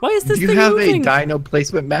 Why is this thing moving? Do you have a dino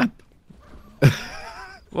placement map?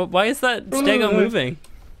 Well, why is that stego moving?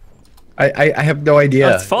 I have no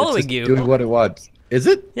idea. It's following you. Doing what it wants. Is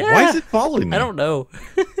it? Yeah. Why is it following me? I don't know.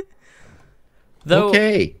 Though,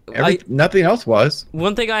 okay. Nothing else was.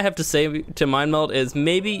 One thing I have to say to Mindmeld is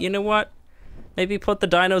maybe, you know what? Maybe put the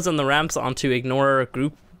dinos on the ramps onto ignore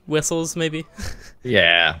group whistles, maybe?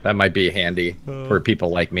 Yeah, that might be handy for people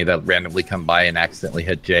like me that randomly come by and accidentally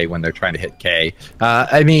hit J when they're trying to hit K.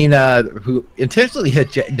 Who intentionally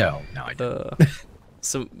hit J. No, I didn't.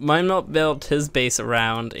 So Mindmeld built his base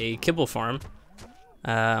around a kibble farm.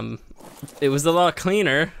 It was a lot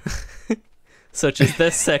cleaner, such as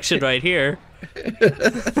this section right here.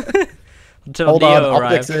 Until Hold Neo on, I'll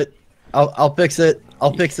arrived. fix it. I'll fix it.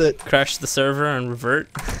 I'll fix it. Crash the server and revert.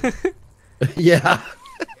 Yeah.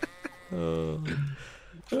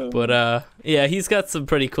 But yeah, he's got some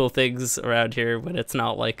pretty cool things around here, but it's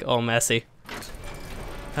not like all messy.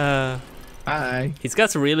 Hi. He's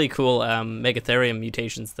got some really cool Megatherium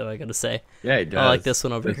mutations, though, I gotta say. Yeah, he does. I like this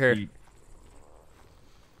one over here.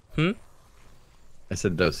 I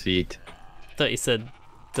said those feet. I thought you said,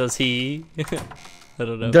 does he? I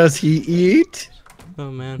don't know. Does he eat?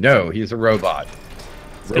 Oh man. No, he's a robot.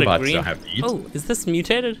 Robots green... don't have to eat. Oh, is this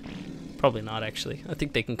mutated? Probably not, actually. I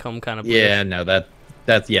think they can come kind of. Yeah, no,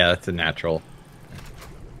 that's a natural.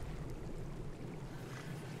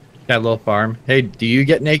 That little farm. Hey, do you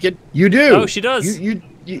get naked? You do. Oh, she does. You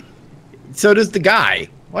so does the guy.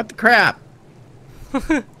 What the crap?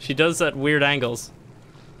 She does at weird angles.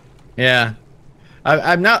 Yeah.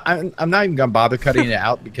 I'm not even gonna bother cutting it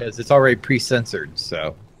out because it's already pre-censored.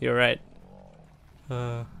 So you're right.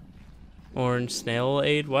 Orange snail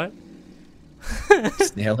aid. What?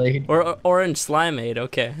 Snail aid or orange slime aid.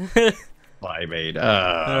 Okay. Slime aid.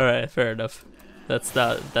 All right, fair enough. That's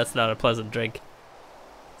not a pleasant drink.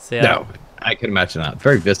 So, yeah. No, I can imagine that.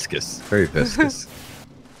 Very viscous. Very viscous.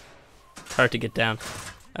 Hard to get down.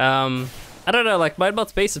 I don't know, like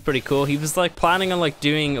Mindmelt's base is pretty cool. He was like planning on like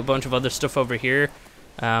doing a bunch of other stuff over here,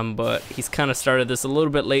 but he's kind of started this a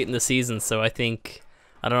little bit late in the season, so I don't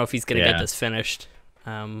know if he's gonna get this finished.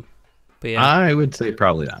 But yeah, I would say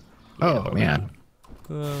probably not. Yeah, oh man,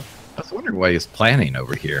 I was wondering why he's planning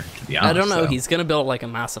over here. To be honest, I don't know. He's gonna build like a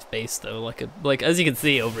massive base though, like as you can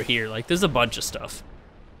see over here, like there's a bunch of stuff.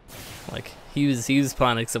 Like he was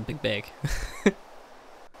planning something big. It's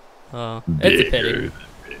a pity.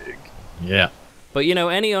 Yeah. But you know,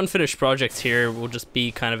 any unfinished projects here will just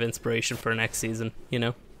be kind of inspiration for next season, you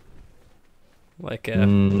know? Like,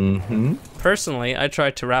 personally, I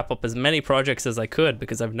tried to wrap up as many projects as I could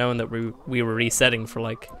because I've known that we were resetting for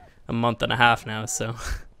like a month and a half now, so.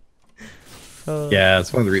 Yeah,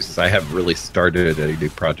 it's one of the reasons I haven't really started any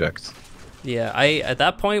new projects. Yeah, at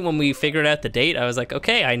that point when we figured out the date, I was like,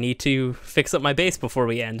 okay, I need to fix up my base before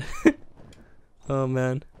we end. Oh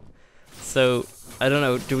man. So, I don't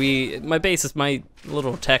know, my base is, my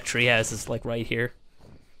little tech tree house is like right here.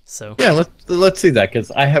 So yeah, let's see that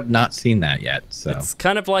because I have not seen that yet. So it's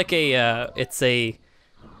kind of like what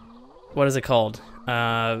is it called?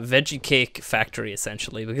 Veggie cake factory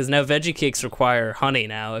essentially, because now veggie cakes require honey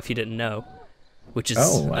now. If you didn't know, which is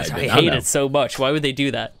I hate it so much. Why would they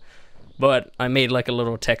do that? But I made like a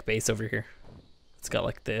little tech base over here. It's got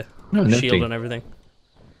like the shield and everything.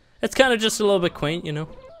 It's kind of just a little bit quaint, you know.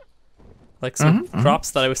 Like some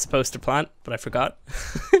crops that I was supposed to plant, but I forgot.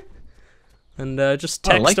 And just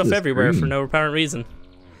tech stuff everywhere for no apparent reason.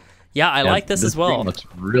 Yeah, I like this as well. It looks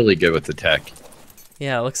really good with the tech.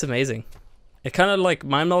 Yeah, it looks amazing. It kind of like,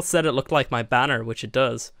 Mindmeld said it looked like my banner, which it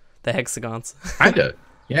does. The hexagons. Kinda,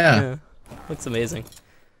 yeah. Looks amazing.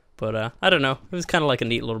 But I don't know. It was kind of like a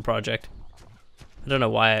neat little project. I don't know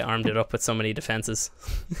why I armed it up with so many defenses.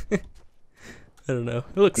 I don't know.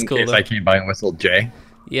 It looks cool though. I came by and whistled J.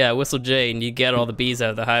 Yeah, whistle J, and you get all the bees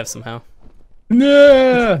out of the hive somehow.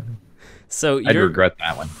 No. So I'd regret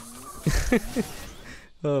that one.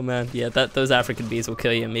 Oh man, yeah, those African bees will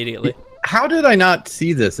kill you immediately. How did I not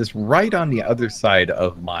see this? It's right on the other side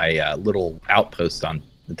of my little outpost on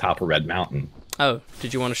the top of Red Mountain. Oh,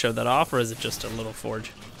 did you want to show that off, or is it just a little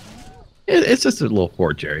forge? It's just a little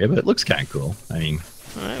forge area, but it looks kind of cool. I mean,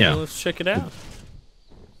 all right, yeah. well, let's check it out.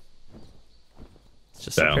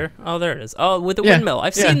 It's just up here. Oh, there it is. Oh, with the Yeah, windmill.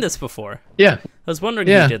 I've seen this before. Yeah. I was wondering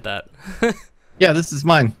who did that. Yeah, this is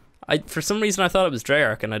mine. For some reason I thought it was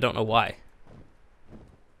Dreyarch, and I don't know why.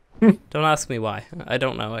 Don't ask me why. I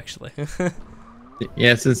don't know, actually.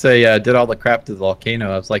 Yeah, since I did all the crap to the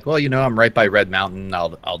volcano, I was like, well, you know, I'm right by Red Mountain.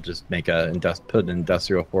 I'll just make put an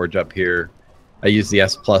industrial forge up here. I use the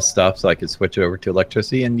S plus stuff so I could switch over to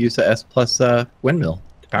electricity and use the S plus windmill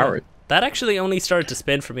to power it. That actually only started to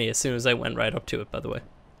spin for me as soon as I went right up to it, by the way.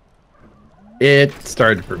 It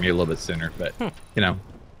started for me a little bit sooner, but you know,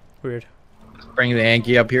 weird. Bring the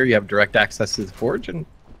Anki up here. You have direct access to the forge, and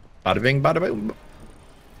bada bing, bada boom.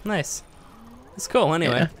 Nice. It's cool.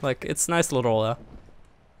 Anyway, Yeah. like it's nice little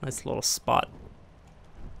spot.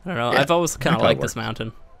 I don't know. Yeah, I've always kind of that liked works. this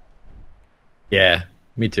mountain. Yeah,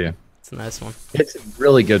 me too. It's a nice one. It's a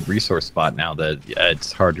really good resource spot now that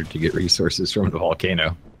it's harder to get resources from the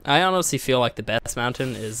volcano. I honestly feel like the best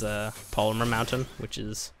mountain is Polymer Mountain, which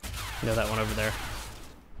is, you know, that one over there.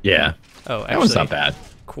 Yeah. Oh, actually, That one's not bad.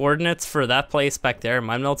 coordinates for that place back there,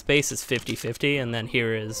 my melt base is 50-50, and then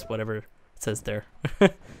here is whatever it says there.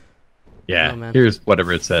 Yeah, Oh, man. here's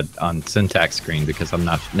whatever it said on Syntac screen because I'm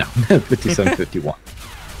not, no, 5751.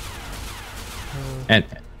 And,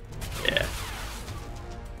 yeah.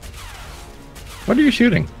 What are you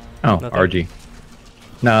shooting? Oh, Nothing. RG.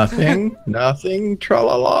 Nothing, nothing,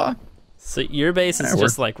 tra-la-la. So your base is Yeah,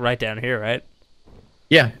 just like right down here, right?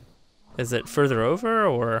 Yeah, Is it further over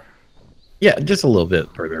or? yeah, just a little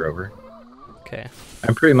bit further over. Okay.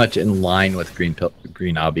 I'm pretty much in line with Green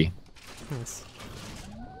Obby. Nice.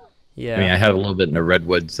 Yeah. I mean, I have a little bit in the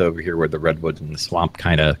redwoods over here where the redwoods and the swamp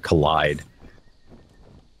kind of collide.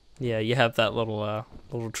 Yeah, you have that little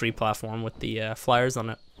tree platform with the flyers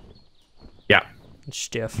on it. Yeah. And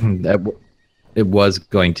stuff. It was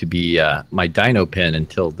going to be my dino pin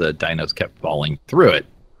until the dinos kept falling through it.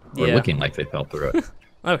 Or Yeah. looking like they fell through it.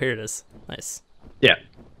 Oh, here it is. Nice. Yeah.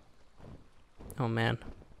 Oh, man.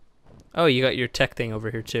 Oh, you got your tech thing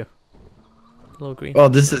over here, too. Little green. Well,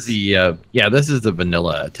 this is the this is the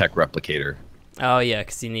vanilla tech replicator. Oh, yeah,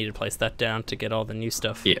 because you need to place that down to get all the new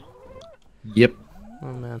stuff. Yeah. Yep.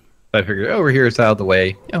 Oh, man. I figured over here it's out of the way.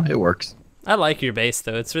 You know, it works. I like your base,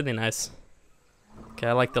 though. It's really nice. Okay,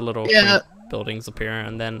 I like the little buildings up here,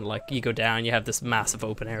 and then, like, you go down, you have this massive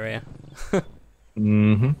open area.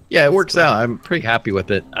 Yeah, it works out. I'm pretty happy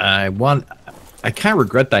with it. I kind of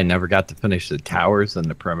regret that I never got to finish the towers and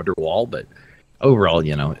the perimeter wall, but overall,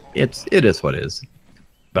 you know, it is what it is.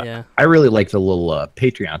 But Yeah. I really like the little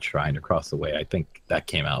Patreon shrine across the way. I think that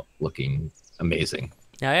came out looking amazing.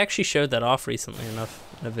 Yeah, I actually showed that off recently enough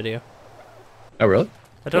in a video. Oh, really?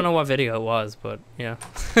 I don't know what video it was, but yeah.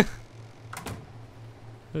 It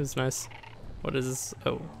was nice. What is this?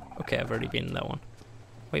 Oh, okay, I've already been in that one.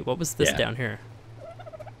 Wait, what was this Yeah. down here?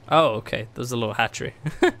 Oh, okay, there's a little hatchery.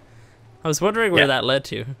 I was wondering where that led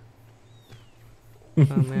to. Oh,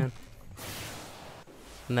 man.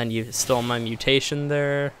 And then you stole my mutation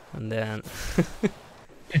there, and then...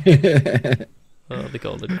 Oh, the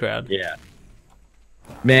golden crowd. Yeah.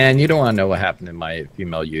 Man, you don't want to know what happened in my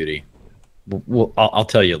female Yuri. Well, I'll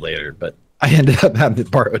tell you later, but I ended up having to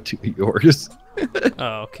borrow two of yours.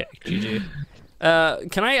 Oh, okay. GG.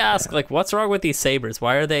 Can I ask, like, what's wrong with these sabers?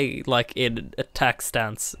 Why are they, like, in attack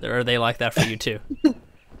stance? Or are they like that for you, too?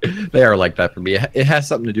 They are like that for me. It has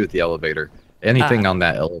something to do with the elevator. Anything on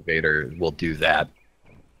that elevator will do that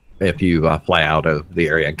if you fly out of the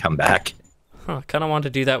area and come back. Huh, I kind of want to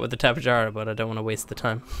do that with the Tapajara, but I don't want to waste the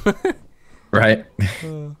time. Right?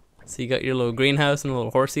 So you got your little greenhouse and a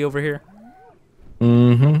little horsey over here?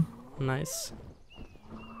 Mm-hmm. Nice.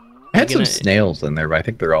 I had some snails in there, but I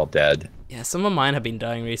think they're all dead. Yeah, some of mine have been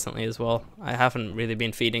dying recently as well. I haven't really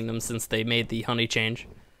been feeding them since they made the honey change,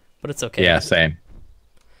 but it's okay. Yeah, same.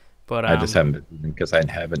 But I just haven't because I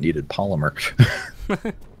haven't needed polymer.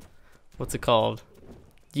 what's it called?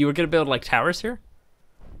 You were gonna build like towers here?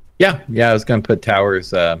 Yeah, I was gonna put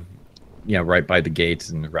towers, right by the gates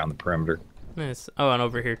and around the perimeter. Nice. Oh, and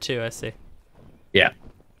over here too. I see. Yeah.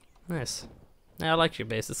 Nice. Yeah, I like your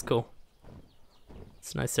base. It's cool.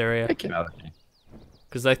 It's a nice area. It came out okay.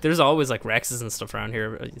 Because like, there's always like Rexes and stuff around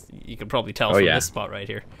here. You can probably tell from this spot right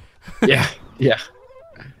here. Yeah.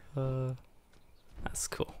 That's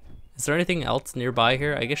cool. Is there anything else nearby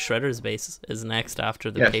here? I guess Shredder's base is next after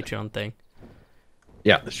the Patreon thing.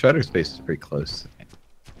 Yeah, the Shredder's base is pretty close.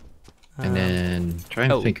 And then trying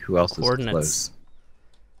to think who else is close.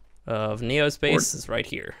 Of Neo's base is right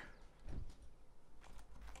here.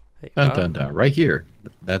 Dun, dun, dun, right here.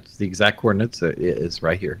 That's the exact coordinates. It is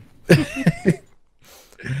right here.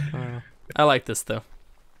 I like this though.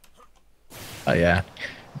 Oh yeah,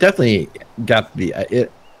 definitely got the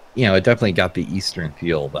it definitely got the Eastern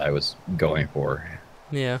feel that I was going for.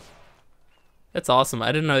 Yeah. That's awesome.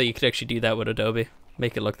 I didn't know that you could actually do that with Adobe.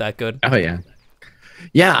 Make it look that good. Oh yeah,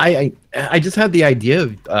 yeah. I just had the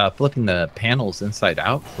idea of flipping the panels inside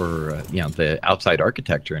out for the outside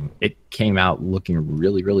architecture, and it came out looking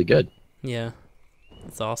really really good. Yeah,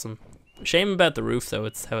 that's awesome. Shame about the roof though.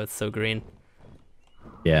 It's how it's so green.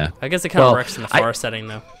 Yeah. I guess it kind of works in the far setting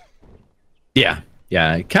though. Yeah,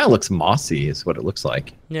 yeah. It kind of looks mossy, is what it looks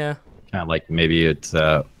like. Yeah. Kind of like maybe it's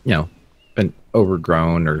been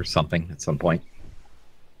overgrown or something at some point.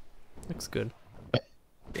 Looks good.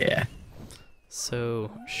 Yeah. So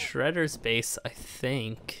Shredder's base, I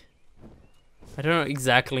think. I don't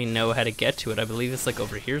exactly know how to get to it. I believe it's like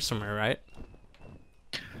over here somewhere, right?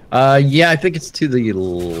 Yeah, I think it's to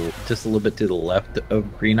the just a little bit to the left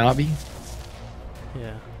of Green Obby.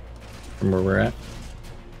 Yeah. From where we're at.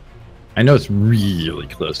 I know it's really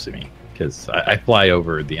close to me because I fly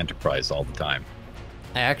over the Enterprise all the time.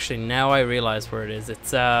 Now I realize where it is.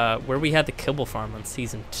 It's where we had the Kibble Farm on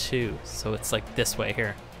season 2. So it's like this way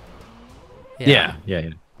here. Yeah.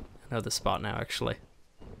 I know the spot now, actually.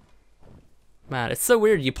 Man, it's so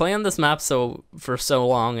weird. You play on this map for so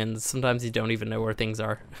long, and sometimes you don't even know where things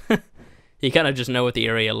are. You kind of just know what the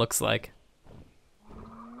area looks like.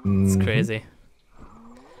 It's crazy.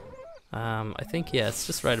 I think, yeah, it's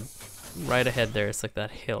just right ahead there. It's like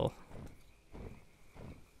that hill.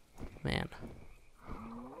 Man.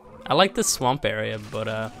 I like the swamp area,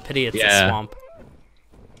 but pity it's a swamp.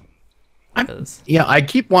 I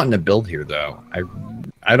keep wanting to build here though.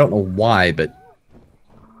 I don't know why, but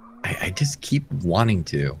I just keep wanting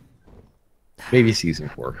to. Maybe season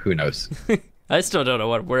 4, who knows? I still don't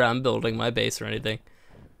know where I'm building my base or anything.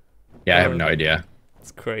 Yeah, I have no idea.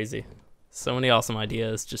 It's crazy. So many awesome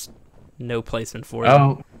ideas, just no placement for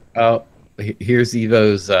them. Oh, here's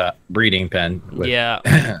Evo's breeding pen.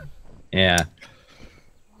 Yeah. Yeah.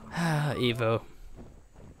 Evo.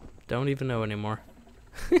 Don't even know anymore.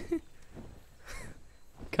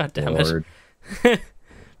 God damn it.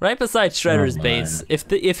 Right beside Shredder's base.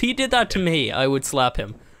 If he did that to me, I would slap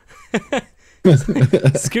him.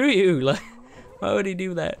 Screw you. Like, why would he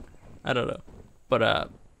do that? I don't know. But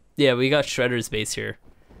yeah, we got Shredder's base here.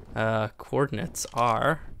 Coordinates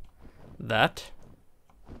are that.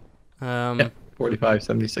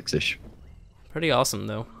 4576-ish. Pretty awesome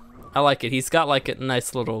though. I like it. He's got like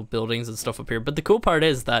nice little buildings and stuff up here. But the cool part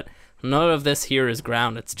is that none of this here is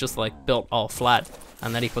ground. It's just like built all flat,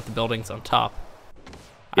 and then he put the buildings on top.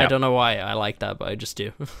 Yep. I don't know why I like that, but I just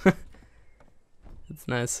do. It's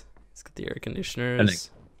nice. Let's get the air conditioners.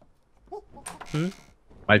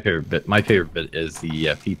 My favorite bit is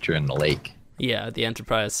the feature in the lake. Yeah, the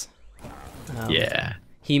Enterprise. Yeah.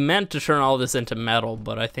 He meant to turn all this into metal,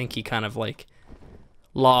 but I think he kind of like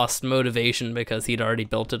lost motivation because he'd already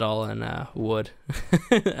built it all in wood.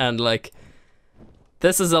 And like,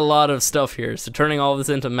 this is a lot of stuff here, so turning all this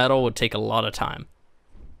into metal would take a lot of time.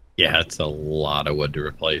 Yeah, it's a lot of wood to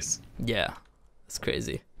replace. Yeah, it's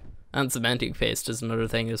crazy. And cementing paste is another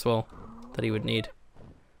thing as well that he would need.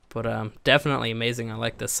 But definitely amazing. I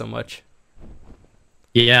like this so much.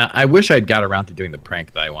 Yeah, I wish I'd got around to doing the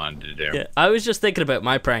prank that I wanted to do. Yeah, I was just thinking about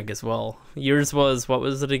my prank as well. Yours was, what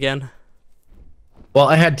was it again? Well,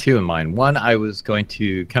 I had two in mind. One, I was going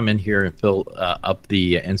to come in here and fill up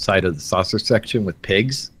the inside of the saucer section with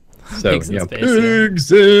pigs. So, Pigs in space,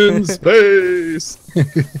 pigs in space.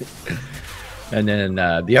 And then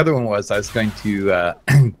the other one was I was going to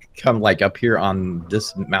come like up here on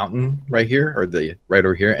this mountain right here, or the right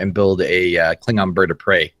over here, and build a Klingon bird of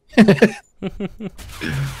prey.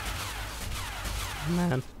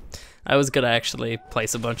 Man, I was gonna actually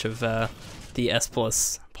place a bunch of the S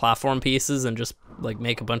Plus platform pieces and just like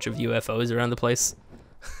make a bunch of UFOs around the place.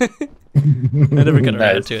 I never got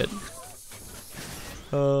around to it.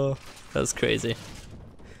 Oh, that was crazy.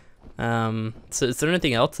 So is there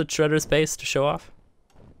anything else at Shredder's base to show off?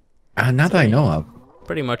 Not that I know of.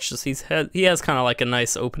 Pretty much just he has kind of like a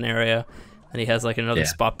nice open area, and he has like another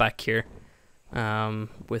spot back here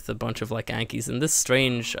with a bunch of like Ankies. And this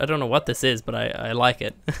strange, I don't know what this is, but I like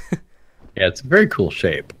it. Yeah, it's a very cool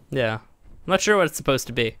shape. Yeah. I'm not sure what it's supposed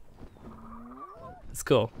to be. It's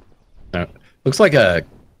cool. Looks like an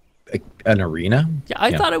arena. Yeah,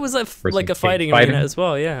 I thought it was like a fighting arena as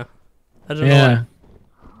well, yeah. I don't know why.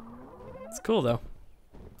 It's cool though.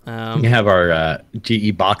 We have our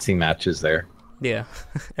GE boxing matches there. Yeah,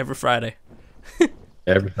 every Friday.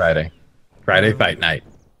 Every Friday. Friday fight night.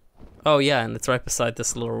 Oh yeah, and it's right beside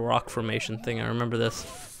this little rock formation thing. I remember this.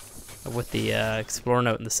 With the Explorer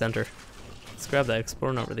note in the center. Let's grab that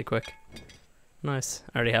Explorer note really quick. Nice.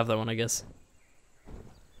 I already have that one, I guess.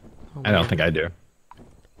 Oh, I don't think I do.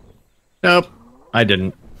 Nope, I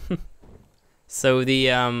didn't. So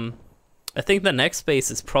the I think the next base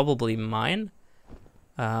is probably mine,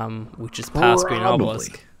 which is past Green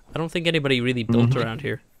Obelisk. I don't think anybody really built around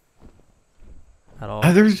here at all.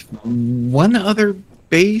 There's one other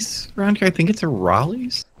base around here. I think it's a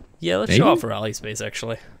Raleigh's. Yeah, let's show off a Raleigh's base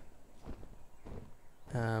actually.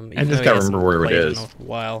 I just gotta remember where it is. In a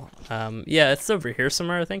while. Yeah, it's over here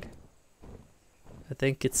somewhere. I think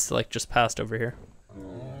it's like just past over here.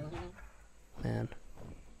 Man,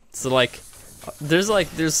 so like,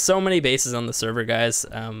 there's so many bases on the server, guys.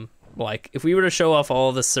 Like if we were to show off all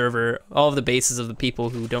of the bases of the people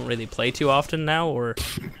who don't really play too often now or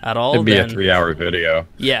at all, it'd be a 3-hour video.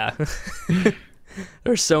 Yeah.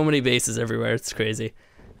 There's so many bases everywhere. It's crazy.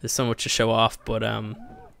 There's so much to show off, but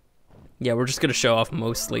yeah, we're just gonna show off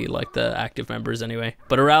mostly like the active members anyway.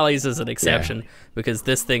 But Raleigh's is an exception because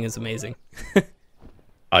this thing is amazing.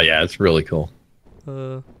 Oh yeah, it's really cool.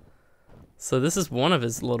 So this is one of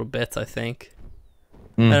his little bits, I think.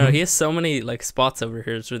 I don't know, he has so many like spots over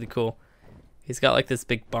here. It's really cool. He's got like this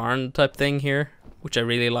big barn type thing here, which I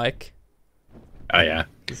really like. Oh yeah.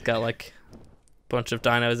 He's got like a bunch of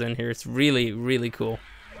dinos in here. It's really, really cool.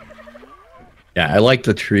 Yeah, I like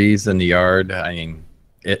the trees in the yard. I mean,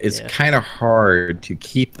 it's kind of hard to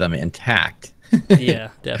keep them intact. Yeah,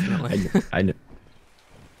 definitely. I know.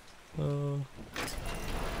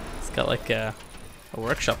 It's got like a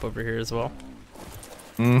workshop over here as well.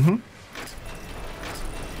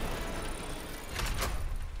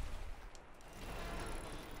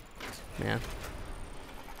 Man,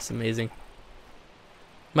 it's amazing.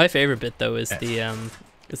 My favorite bit though is the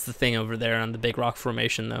thing over there on the big rock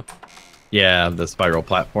formation though. Yeah, the spiral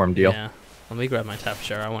platform deal. Yeah. Let me grab my tap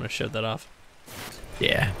share. I want to show that off.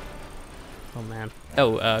 Yeah. Oh man.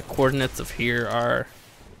 Oh, coordinates of here are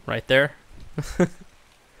right there.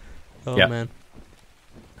 Oh man.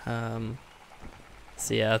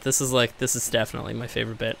 So yeah, this is definitely my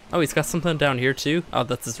favorite bit. Oh, he's got something down here too. Oh,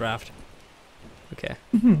 that's his raft. Okay.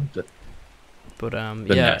 But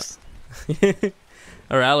yeah.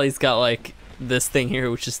 O'Reilly's got like this thing here,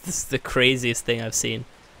 which is the craziest thing I've seen.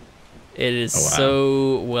 It is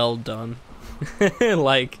so well done.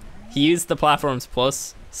 Like he used the Platforms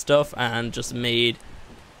Plus stuff and just made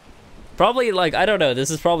probably like, I don't know, this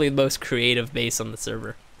is probably the most creative base on the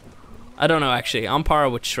server. I don't know actually. On par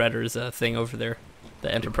with Shredder's thing over there,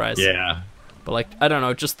 the Enterprise. Yeah. But like, I don't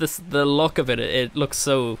know, just the look of it looks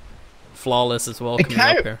so flawless as well coming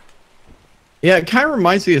up here. Yeah, it kind of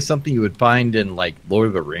reminds me of something you would find in like Lord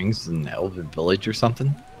of the Rings in Elven Village or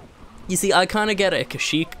something. You see, I kind of get a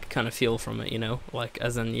Kashyyyk kind of feel from it, you know, like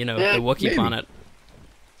as in, you know, the Wookiee planet.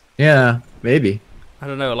 Yeah, maybe. I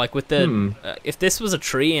don't know, like with the if this was a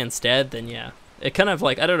tree instead, then yeah, it kind of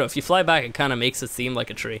like, I don't know, if you fly back, it kind of makes it seem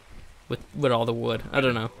like a tree with all the wood. I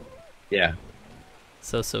don't know. Yeah.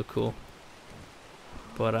 So cool.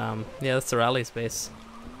 But yeah, that's the rally space.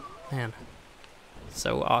 Man,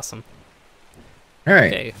 so awesome. All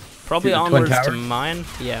right. Okay, probably onwards to mine.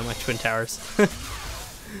 Yeah, my twin towers.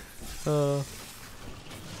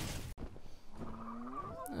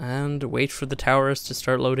 And wait for the towers to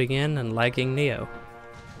start loading in and lagging Neo.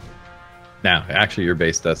 Now, actually, your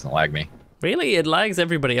base doesn't lag me. Really? It lags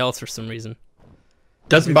everybody else for some reason.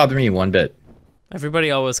 Doesn't bother me one bit.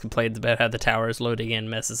 Everybody always complains about how the towers loading in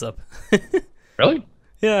messes up. Really?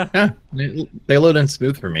 Yeah. Yeah, they load in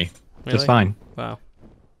smooth for me. Really? Just fine. Wow.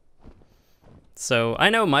 So, I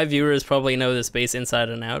know my viewers probably know this base inside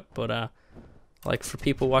and out, but like for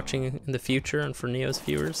people watching in the future and for Neo's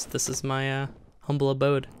viewers, this is my humble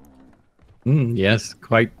abode. Yes,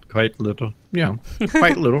 quite little. Yeah,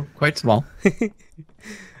 quite little, quite small.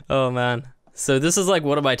 Oh man. So this is like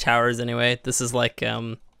one of my towers anyway. This is like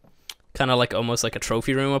kind of like almost like a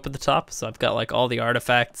trophy room up at the top. So I've got like all the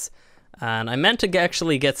artifacts, and I meant to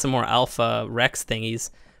actually get some more Alpha Rex thingies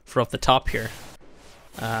for up the top here.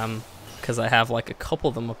 Because I have like a couple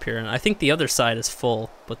of them up here, and I think the other side is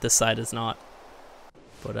full, but this side is not.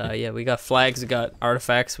 But yeah, we got flags, we got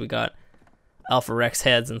artifacts, we got Alpha Rex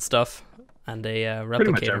heads and stuff, and a replicator.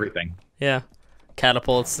 Pretty much everything. Yeah,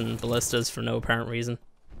 catapults and ballistas for no apparent reason,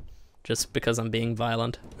 just because I'm being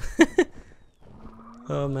violent.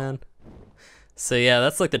 Oh man. So yeah,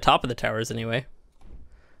 that's like the top of the towers anyway.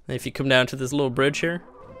 And if you come down to this little bridge here,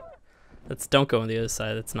 don't go on the other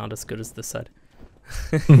side. It's not as good as this side.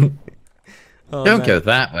 Oh, Don't go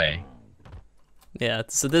that way. Yeah,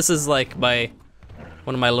 so this is like one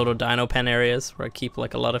of my little dino pen areas where I keep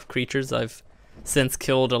like a lot of creatures. I've since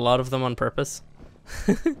killed a lot of them on purpose.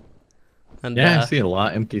 And yeah, I see a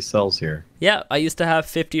lot of empty cells here. Yeah, I used to have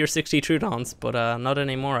 50 or 60 Trudons, but not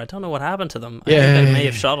anymore. I don't know what happened to them. I think I may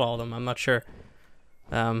have shot all of them. I'm not sure.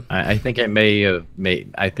 I think it may have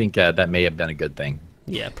made. I think that may have been a good thing.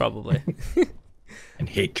 Yeah, probably. And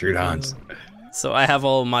hate Trudons. So I have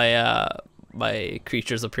all my my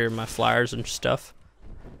creatures up here, my flyers and stuff.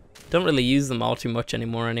 Don't really use them all too much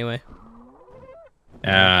anymore, anyway.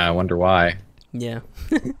 I wonder why. Yeah,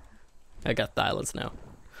 I got Thylus now.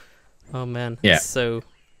 Oh man. Yeah. So,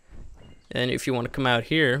 and if you want to come out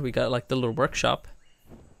here, we got like the little workshop.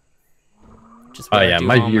 Oh yeah,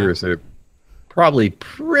 my viewers are probably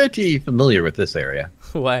pretty familiar with this area.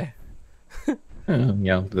 Why? You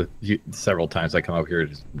know, several times I come over here to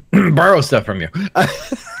just borrow stuff from you.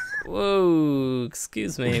 Whoa,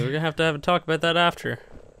 excuse me. We're gonna have to have a talk about that after.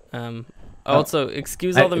 Also,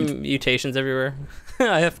 excuse all the mutations everywhere.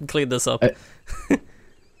 I haven't cleaned this up.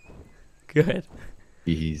 Go ahead.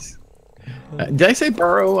 Jeez. Did I say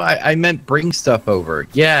borrow? I meant bring stuff over.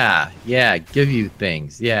 Yeah, give you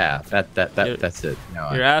things. Yeah, that's it.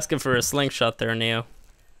 No, you're asking for a slingshot there, Neo.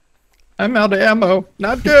 I'm out of ammo.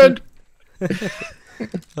 Not good.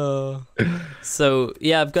 So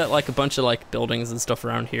yeah, I've got like a bunch of like buildings and stuff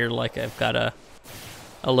around here. Like I've got a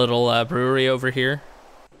little brewery over here.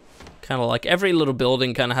 Kind of like every little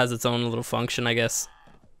building kind of has its own little function, I guess.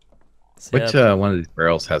 So, which one of these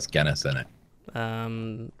barrels has Guinness in it?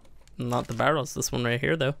 Not the barrels. This one right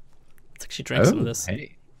here, though. Let's actually drink some of this.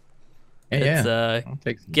 Hey. It's yeah.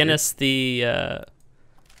 Guinness, the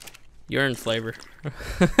urine flavor.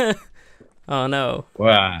 Oh no!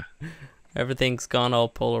 Wow. Everything's gone all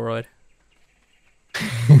Polaroid.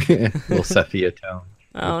 Little sepia tone.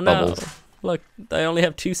 Oh no! Bubbles. Look, I only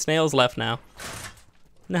have 2 snails left now.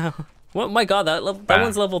 No. What? My God, that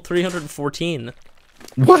one's level 314.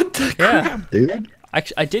 What the crap, dude?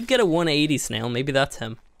 Actually, I did get a 180 snail. Maybe that's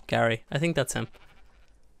him, Gary. I think that's him.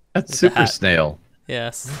 That's Super Snail.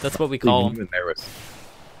 Yes, that's what we call him.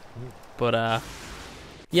 But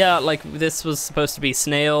yeah, like this was supposed to be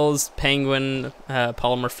snails, penguin,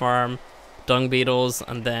 polymer farm, dung beetles,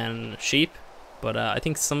 and then sheep. But I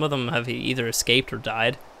think some of them have either escaped or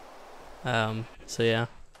died. So yeah.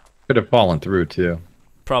 Could have fallen through too.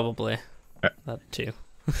 Probably. That too.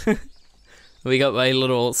 We got my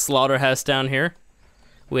little slaughterhouse down here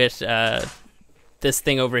with this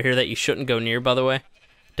thing over here that you shouldn't go near, by the way.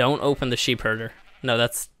 Don't open the sheep herder. No,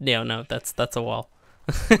 that's that's a wall.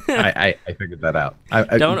 I figured that out.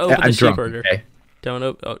 Don't open the sheep herder. Okay? Don't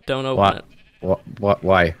open it. What?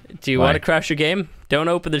 Why? Do you want to crash your game? Don't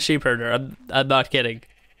open the sheep herder. I'm not kidding.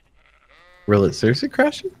 Will it seriously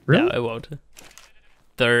crash it? Really? No, it won't.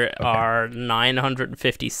 There are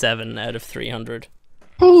 957 out of 300.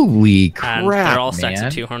 Holy crap, and they're all stacks man.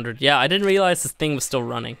 of 200. Yeah, I didn't realize this thing was still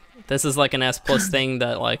running. This is like an S plus thing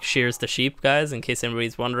that like shears the sheep, guys, in case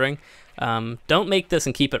anybody's wondering. Don't make this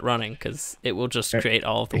and keep it running, because it will just create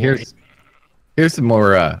all of the worry. Here's some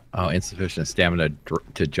more insufficient stamina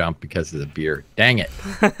to jump because of the beer. Dang it.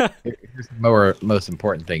 Here's the most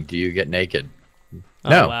important thing. Do you get naked? Oh,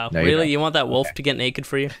 no. Wow. No, really? You want that wolf to get naked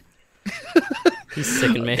for you? He's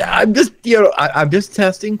sicking me. I'm just, I'm just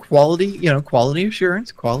testing quality, quality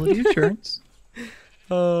assurance.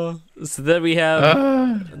 So then we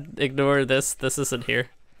have, ignore this. This isn't here.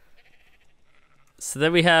 So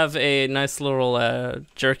then we have a nice little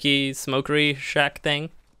jerky smokery shack thing.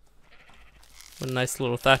 With a nice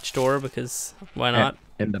little thatch door, because why not?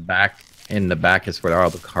 In the back is where all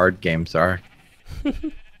the card games are.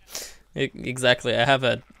 Exactly. I have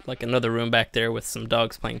another room back there with some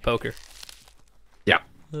dogs playing poker. Yeah.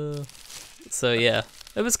 So yeah,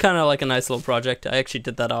 it was kind of like a nice little project. I actually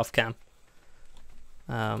did that off cam.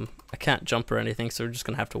 I can't jump or anything, so we're just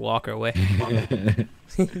gonna have to walk our way.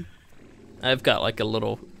 I've got like a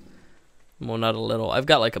little, well, not a little. I've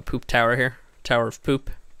got like a poop tower here, tower of poop.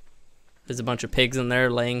 There's a bunch of pigs in there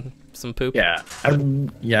laying some poop. Yeah, I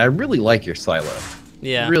really like your silo.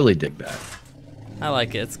 Yeah, really dig that. I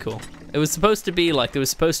like it. It's cool. It was supposed to be like, there was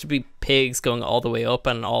supposed to be pigs going all the way up,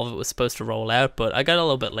 and all of it was supposed to roll out, but I got a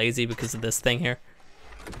little bit lazy because of this thing here.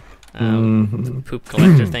 The poop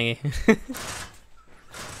collector thingy.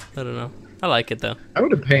 I don't know. I like it though.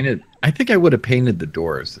 I think I would have painted the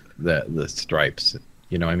doors, the stripes.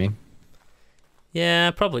 You know what I mean? Yeah,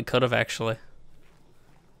 I probably could have actually.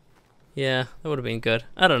 Yeah, that would have been good.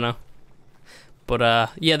 I don't know.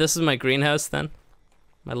 But yeah, this is my greenhouse then.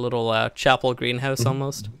 My little chapel greenhouse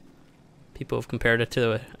almost. People have compared it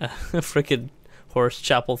to a freaking horse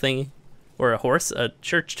chapel thingy. Or a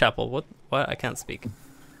church chapel. What? I can't speak.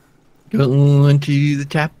 Going to the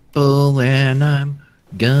chapel and I'm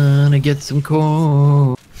gonna get some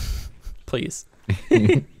corn. Please.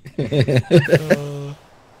 That's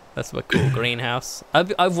my cool greenhouse.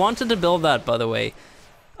 I've wanted to build that, by the way.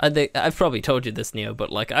 I've probably told you this, Neo,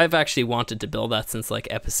 but like I've actually wanted to build that since like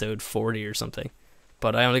episode 40 or something,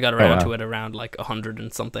 but I only got around to it around like 100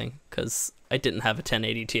 and something because I didn't have a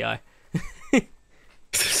 1080 Ti.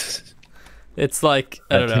 It's like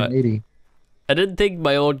I don't know. 1080. I didn't think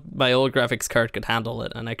my old graphics card could handle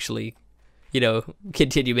it and actually,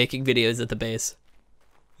 continue making videos at the base.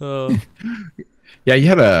 Oh. Yeah, you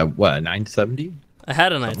had a what, a 970? I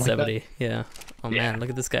had a Something 970. like Yeah. Oh man, look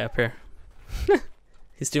at this guy up here.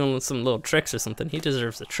 He's doing some little tricks or something. He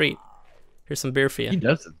deserves a treat. Here's some beer for you. He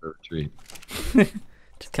does deserve a treat.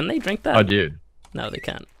 Can they drink that? Oh, dude. No, they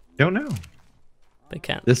can't. Don't know. They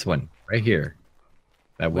can't. This one right here.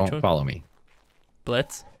 That Which won't one? follow me.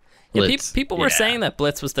 Blitz. Blitz. Yeah, people were saying that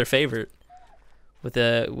Blitz was their favorite, with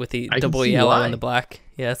the I can double see yellow why. and the black.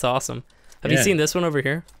 Yeah, it's awesome. Have you seen this one over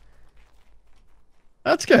here?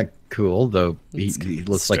 That's kind of cool, though. He It's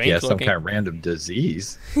looks like he has some strange kind of random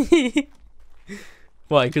disease.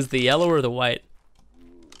 Why? Because the yellow or the white?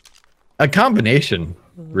 A combination,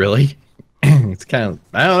 really. It's kind of,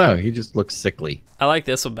 I don't know. He just looks sickly. I like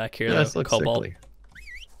this one back here. He though, just looks Cobalt. sickly.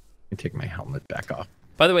 Let me take my helmet back off.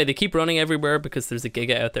 By the way, they keep running everywhere because there's a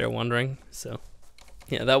Giga out there wondering. So,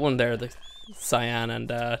 yeah, that one there, the cyan and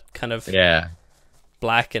kind of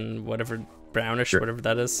black and whatever, brownish, whatever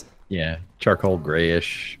that is. Yeah, charcoal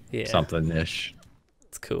grayish, Yeah. something-ish.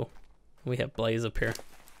 It's cool. We have Blaze up here.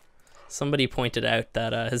 Somebody pointed out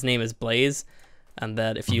that his name is Blaze, and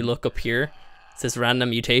that if you look up here, it says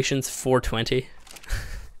random mutations 420.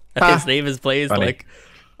 And his name is Blaze. Funny. Like,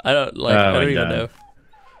 I don't even know.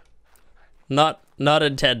 Not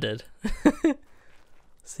intended.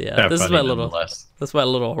 So yeah, this is my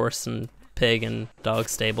little horse and pig and dog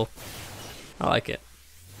stable. I like it.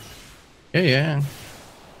 Yeah.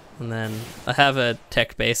 And then I have a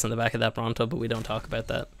tech base on the back of that Bronto, but we don't talk about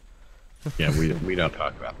that. Yeah, we don't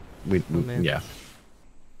talk about it. Man. Yeah.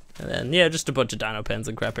 And then just a bunch of dino pens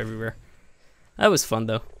and crap everywhere. That was fun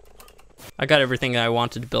though. I got everything I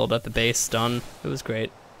wanted to build at the base done. It was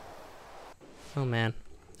great. Oh man.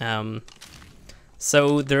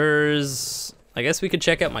 So there's, I guess we could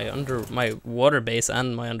check out my water base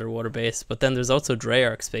and my underwater base, but then there's also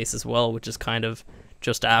Dreyarch's base as well, which is kind of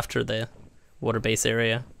just after the water base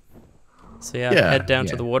area. So yeah, head down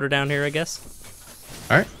to the water down here, I guess.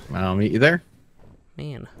 All right, I'll meet you there.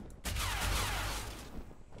 Man.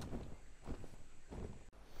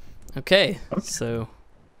 Okay, so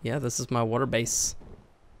yeah, this is my water base.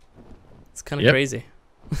 It's kind of crazy.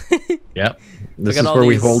 Yep. This is where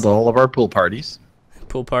we hold all of our pool parties.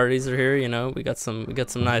 Pool parties are here, we got some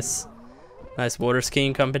nice water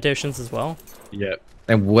skiing competitions as well. Yep.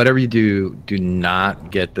 And whatever you do, do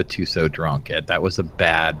not get the two so drunk. That was a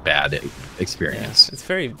bad experience. Yeah, it's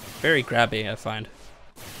very, very grabby, I find.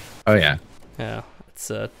 Oh yeah. Yeah, it's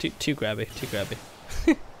too grabby.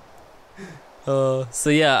 So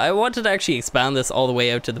yeah, I wanted to actually expand this all the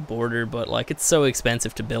way out to the border, but like it's so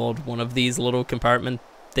expensive to build one of these little compartment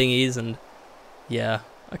thingies, and yeah,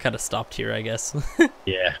 I kind of stopped here, I guess.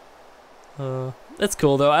 Yeah. That's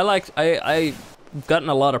cool though. I've gotten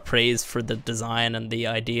a lot of praise for the design and the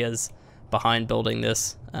ideas behind building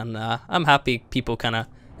this, and I'm happy people kind of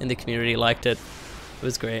in the community liked it. It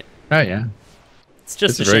was great. Oh yeah. It's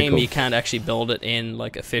just a shame you can't actually build it in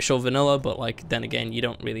like official vanilla, but like then again, you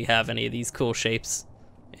don't really have any of these cool shapes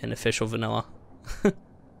in official vanilla.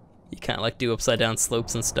 You can't like do upside down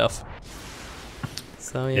slopes and stuff.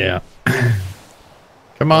 So yeah.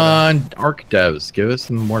 Come on, Arc devs, give us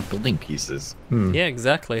some more building pieces. Yeah,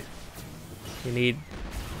 exactly. We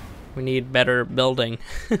need better building,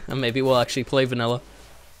 and maybe we'll actually play vanilla.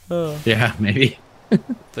 Yeah, maybe.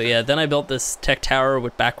 But yeah, then I built this tech tower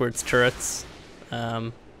with backwards turrets.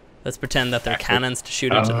 Let's pretend that they're cannons to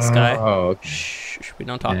shoot into the sky. Oh, okay. Shh, we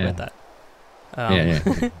don't talk about that.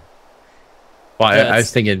 Yeah. Well, I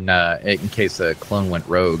was thinking in case a clone went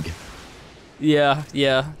rogue. Yeah,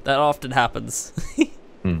 that often happens.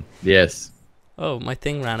 Yes. Oh, my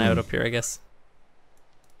thing ran out up here, I guess.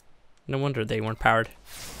 No wonder they weren't powered.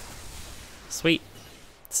 Sweet.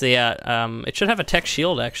 So yeah, it should have a tech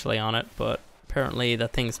shield actually on it, but apparently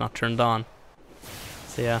that thing's not turned on.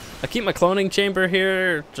 So yeah, I keep my cloning chamber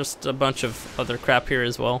here, just a bunch of other crap here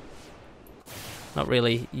as well. Not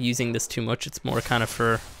really using this too much, it's more kind of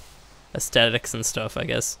for aesthetics and stuff, I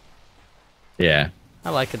guess. Yeah. I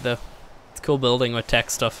like it though. It's cool building with tech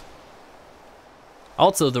stuff.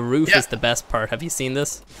 Also, the roof is the best part. Have you seen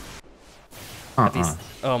this?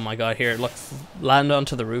 Oh my god, here, look, land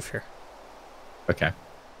onto the roof here. Okay.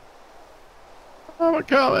 Oh, we're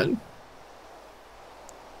coming.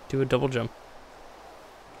 Do a double jump.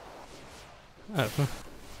 Oh.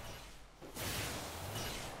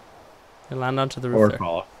 You land onto the roof Or there.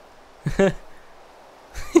 fall off.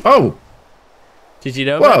 Oh, Did you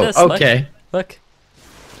know about whoa, this? okay. Look.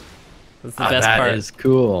 That's the best That part. is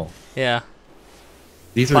cool. Yeah.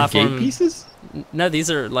 These are gate pieces? No,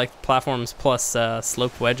 these are like platforms plus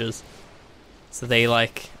sloped wedges. So they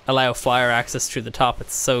like allow flyer access through the top.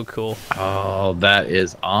 It's so cool. Oh, that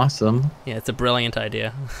is awesome. Yeah, it's a brilliant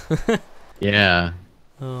idea. Yeah.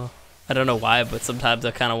 Oh, I don't know why, but sometimes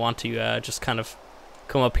I kind of want to just kind of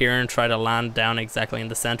come up here and try to land down exactly in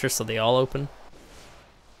the center so they all open.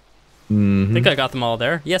 I think I got them all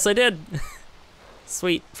there. Yes, I did.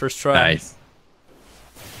 Sweet, first try. Nice.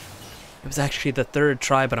 It was actually the third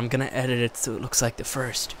try, but I'm gonna edit it so it looks like the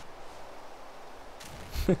first.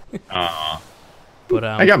 But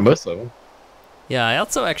I got most of them. yeah, I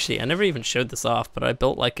also I never even showed this off, but I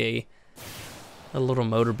built like a little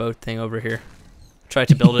motorboat thing over here. Tried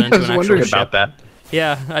to build it into I was an actual wondering ship. about that.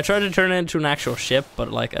 Yeah, I tried to turn it into an actual ship,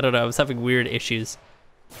 but like I don't know, I was having weird issues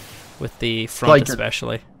with the front, like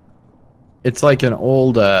especially. It's like an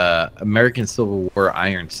old American Civil War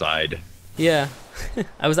Ironside. Yeah,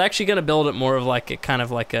 I was actually gonna build it more of like a kind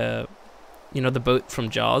of like a, you know, the boat from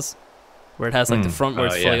Jaws, where it has like the front where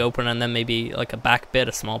it's fully open, and then maybe like a back bit,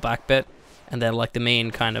 a small back bit, and then like the main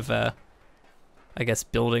kind of I guess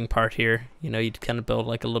building part here. You know, you'd kind of build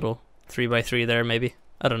like a little 3x3 there, maybe.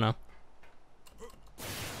 I don't know.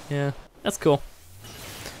 Yeah, that's cool.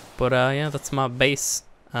 But yeah, that's my base.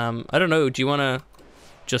 I don't know. Do you want to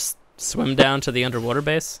just swim down to the underwater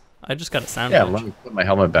base? I just got a sound glitch. Yeah, let me put my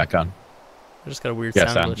helmet back on. I just got a weird sound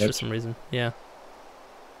glitch for some reason. Yeah.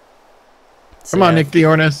 So, Come on, Nick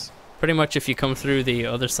Diornis. Pretty much if you come through the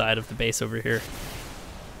other side of the base over here,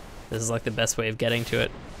 this is like the best way of getting to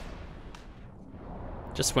it.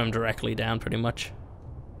 Just swim directly down pretty much.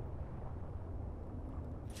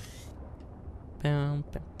 Boom,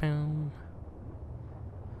 boom, boom.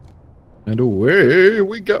 And away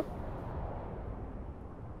we go.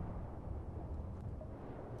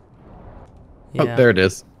 Yeah. Oh, there it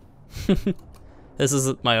is. This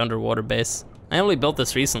is my underwater base. I only built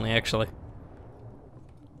this recently, actually.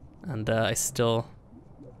 And I still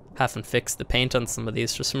haven't fixed the paint on some of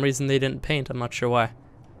these. For some reason they didn't paint, I'm not sure why.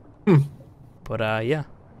 But yeah.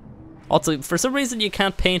 Also, for some reason you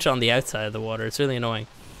can't paint on the outside of the water. It's really annoying.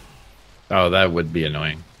 Oh, that would be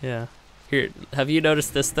annoying. Yeah. Here, have you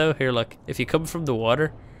noticed this though? Here, look. If you come from the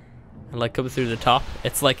water and like come through the top,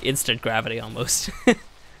 it's like instant gravity almost.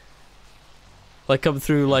 Like come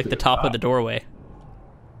through like the top of the doorway.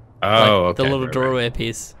 Oh, like okay. the little doorway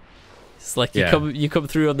piece. It's like you come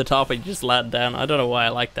through on the top and you just land down. I don't know why I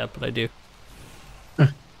like that, but I do.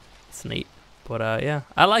 It's neat. But yeah,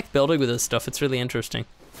 I like building with this stuff. It's really interesting.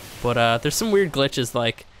 But there's some weird glitches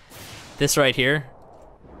like this right here.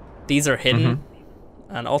 These are hidden.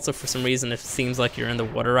 And also for some reason it seems like you're in the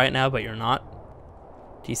water right now, but you're not.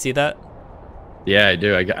 Do you see that? Yeah, I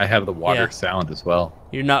do. I have the water sound as well.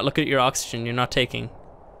 You're not, look at your oxygen, you're not taking.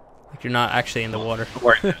 Like you're not actually in the water.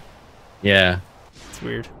 Yeah. It's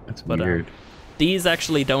weird. That's but, weird. These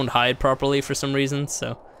actually don't hide properly for some reason,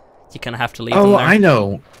 so you kind of have to leave them there. I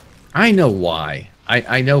know. I know why.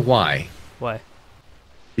 I know why. Why?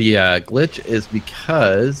 The glitch is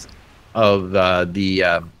because of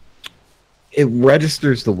it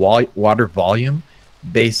registers the water volume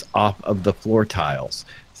based off of the floor tiles.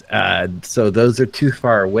 So those are too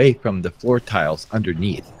far away from the floor tiles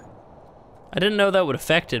underneath. I didn't know that would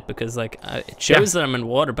affect it because like it shows that I'm in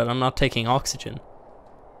water, but I'm not taking oxygen.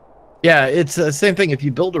 Yeah, it's the same thing. If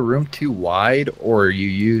you build a room too wide or you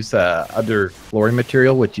use other flooring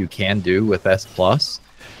material, which you can do with S+,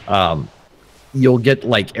 you'll get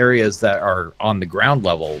like areas that are on the ground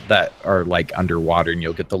level that are like underwater, and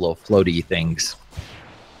you'll get the little floaty things.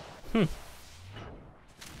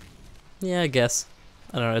 Yeah, I guess.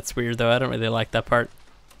 I don't know, it's weird though. I don't really like that part.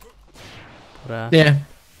 But,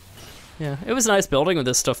 yeah, it was nice building with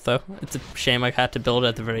this stuff though. It's a shame I had to build it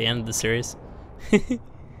at the very end of the series.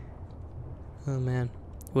 Oh man,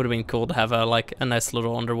 it would have been cool to have a nice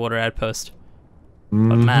little underwater outpost.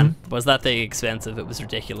 But man, was that thing expensive? It was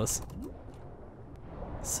ridiculous.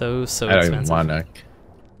 So expensive. I don't even wanna.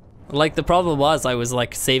 Like the problem was I was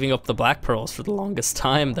like saving up the black pearls for the longest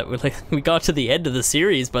time. That we got to the end of the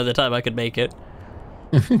series by the time I could make it.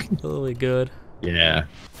 Oh my god. Yeah.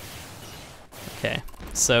 Okay,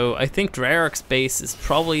 so I think Drarok's base is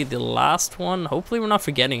probably the last one. Hopefully we're not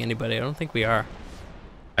forgetting anybody. I don't think we are.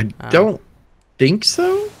 I don't think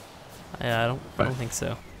so. Yeah, I don't think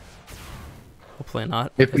so. Hopefully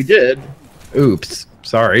not. If we did, oops,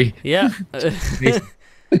 sorry. Yeah.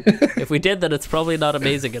 If we did, then it's probably not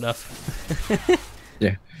amazing enough.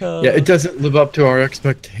 Yeah. Yeah, it doesn't live up to our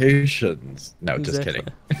expectations. No, just kidding.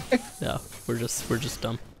 No, we're just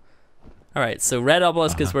dumb. Alright, so red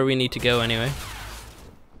obelisk is where we need to go anyway.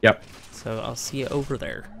 Yep. So I'll see you over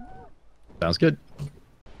there. Sounds good.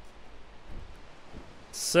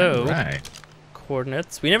 So, Right.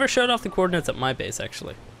 coordinates. We never showed off the coordinates at my base,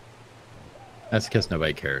 actually. That's because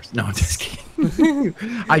nobody cares. No, I'm just kidding.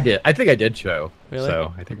 I did. I think I did show. Really?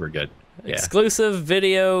 So I think we're good. Yeah. Exclusive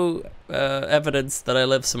video evidence that I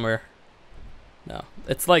live somewhere. No,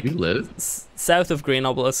 it's like You live? South of Green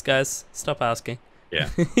Obelisk, guys. Stop asking. Yeah.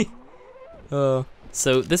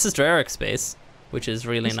 So this is Draric's base, which is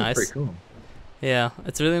really This is nice. pretty cool. Yeah,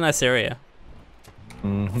 it's a really nice area.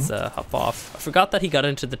 Mm-hmm. Let's hop off. I forgot that he got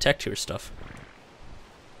into the tech tour stuff.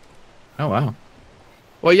 Oh, wow.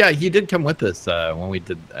 Well, yeah, he did come with us when we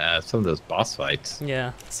did some of those boss fights.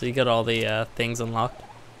 Yeah, so you got all the things unlocked.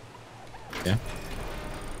 Yeah.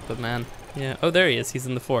 But man, yeah. Oh, there he is. He's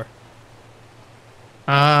in the 4.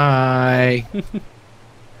 Hi,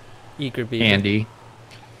 Eager beaver. Andy.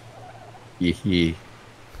 Hee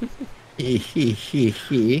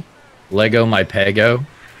hee. Lego my Pego.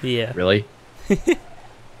 Yeah. Really?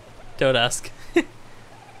 Don't ask.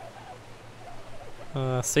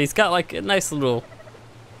 So he's got like a nice little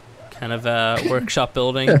kind of workshop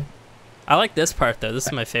building. I like this part though. This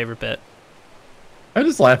is my favorite bit. I'm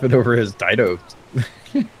just laughing over his Dido.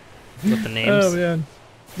 With the names. Oh man.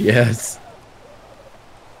 Yes.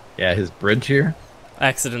 Yeah, his bridge here.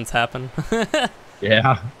 Accidents happen.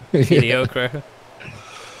 Yeah. Mediocre.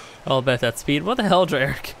 All about that speed. What the hell,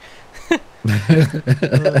 Drarek?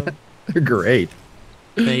 They're great.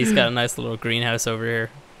 He's got a nice little greenhouse over here.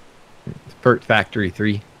 Pert Factory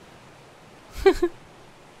 3.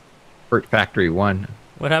 Pert Factory 1.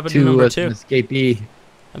 What happened to 2 number was 2? an escapee.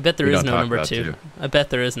 I bet there We is don't no talk number about 2. 2. I bet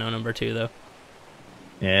there is no number 2 though.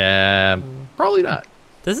 Yeah, probably not.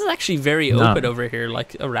 This is actually very No. open over here.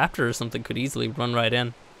 Like a raptor or something could easily run right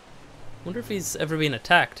in. Wonder if he's ever been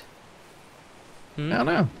attacked. I don't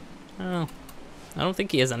know. I don't know. I don't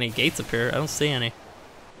think he has any gates up here. I don't see any.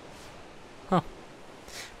 Huh.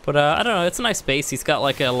 But I don't know. It's a nice base. He's got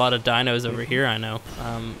like a lot of dinos over here, I know.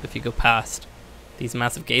 If you go past these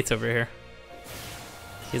massive gates over here.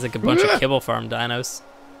 He's like a bunch of kibble farm dinos.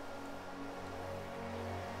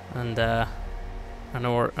 And I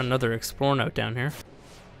know another explore note down here.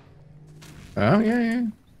 Oh, yeah.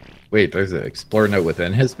 Wait, there's an Explorer note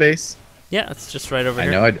within his base? Yeah, it's just right over I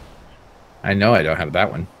here. know I don't have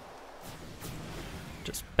that one.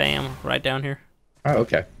 Just bam, right down here. Oh,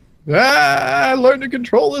 okay. I learned to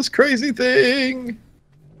control this crazy thing.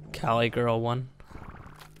 Cali girl 1.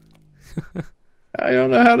 I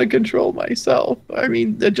don't know how to control myself. I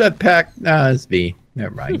mean, the jetpack. Nah, it's me.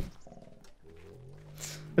 Never mind.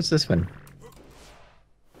 What's this one?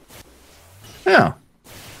 Oh.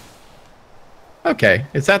 Okay,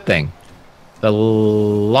 it's that thing. The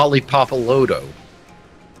Lollipopalodo.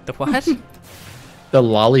 The what? The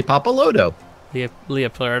Lollipopalodo.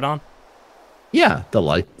 Leopardon? Yeah, the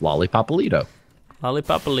Lollipopalito.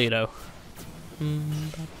 Lollipopalito.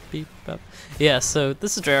 Yeah, so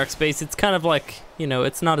this is Draric's base. It's kind of like, you know,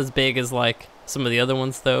 it's not as big as like some of the other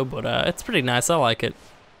ones though, but it's pretty nice. I like it.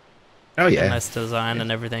 Oh yeah. Nice design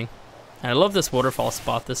and everything. And I love this waterfall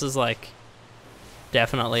spot. This is like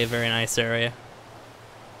definitely a very nice area.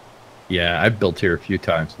 Yeah, I've built here a few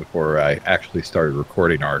times before I actually started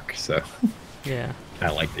recording Ark, so Yeah. I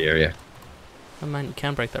like the area. Oh man, you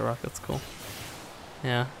can break that rock. That's cool.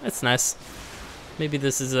 Yeah, it's nice. Maybe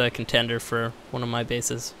this is a contender for one of my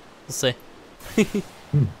bases. We'll see.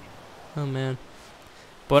 Oh man.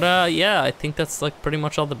 But yeah, I think that's like pretty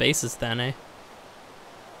much all the bases then, eh?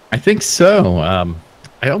 I think so.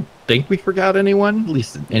 I don't think we forgot anyone, at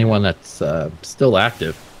least anyone that's still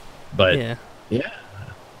active. But yeah.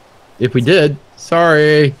 If we did,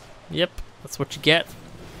 sorry. Yep, that's what you get.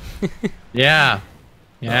 Yeah.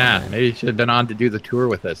 Oh, Maybe you should have been on to do the tour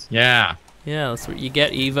with us. Yeah. Yeah, that's what you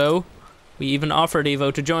get, Evo. We even offered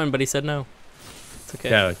Evo to join, but he said no. It's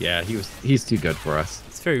okay. Yeah, he's too good for us.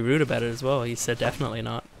 He's very rude about it as well. He said definitely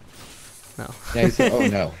not. No. Yeah, he said, oh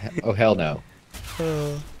no. Oh hell no.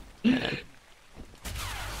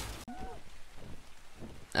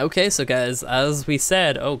 Okay, so guys, as we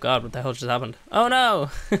said, oh god, what the hell just happened? Oh no!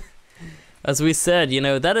 As we said, you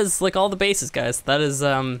know, that is like all the bases, guys. That is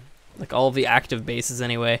like all the active bases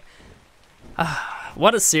anyway.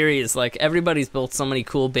 What a series. Like, everybody's built so many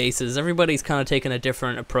cool bases. Everybody's kind of taken a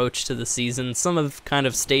different approach to the season. Some have kind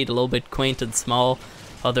of stayed a little bit quaint and small.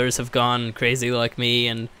 Others have gone crazy like me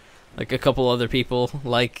and like a couple other people.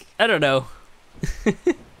 Like, I don't know.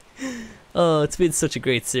 Oh, it's been such a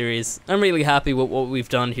great series. I'm really happy with what we've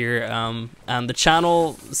done here. And the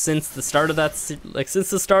channel, since the start of since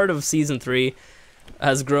the start of season 3,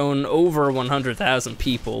 has grown over 100,000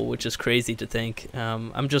 people, which is crazy to think.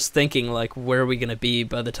 I'm just thinking, like, where are we gonna be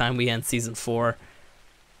by the time we end season 4?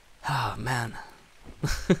 Ah, man.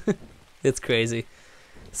 It's crazy.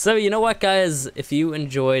 So, you know what, guys? If you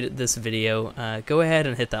enjoyed this video, go ahead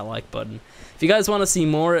and hit that like button. If you guys want to see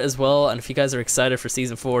more as well, and if you guys are excited for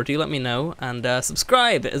season 4, do let me know, and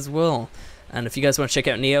subscribe as well. And if you guys want to check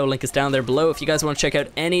out Neo, link is down there below. If you guys want to check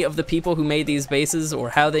out any of the people who made these bases, or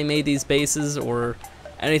how they made these bases, or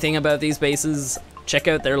anything about these bases, check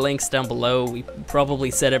out their links down below. We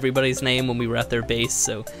probably said everybody's name when we were at their base,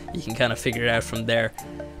 so you can kind of figure it out from there.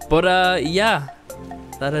 But yeah,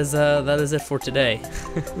 that is it for today.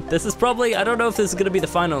 This is probably, I don't know if this is going to be the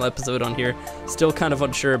final episode on here. Still kind of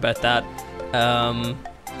unsure about that.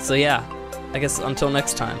 So yeah, I guess until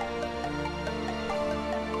next time.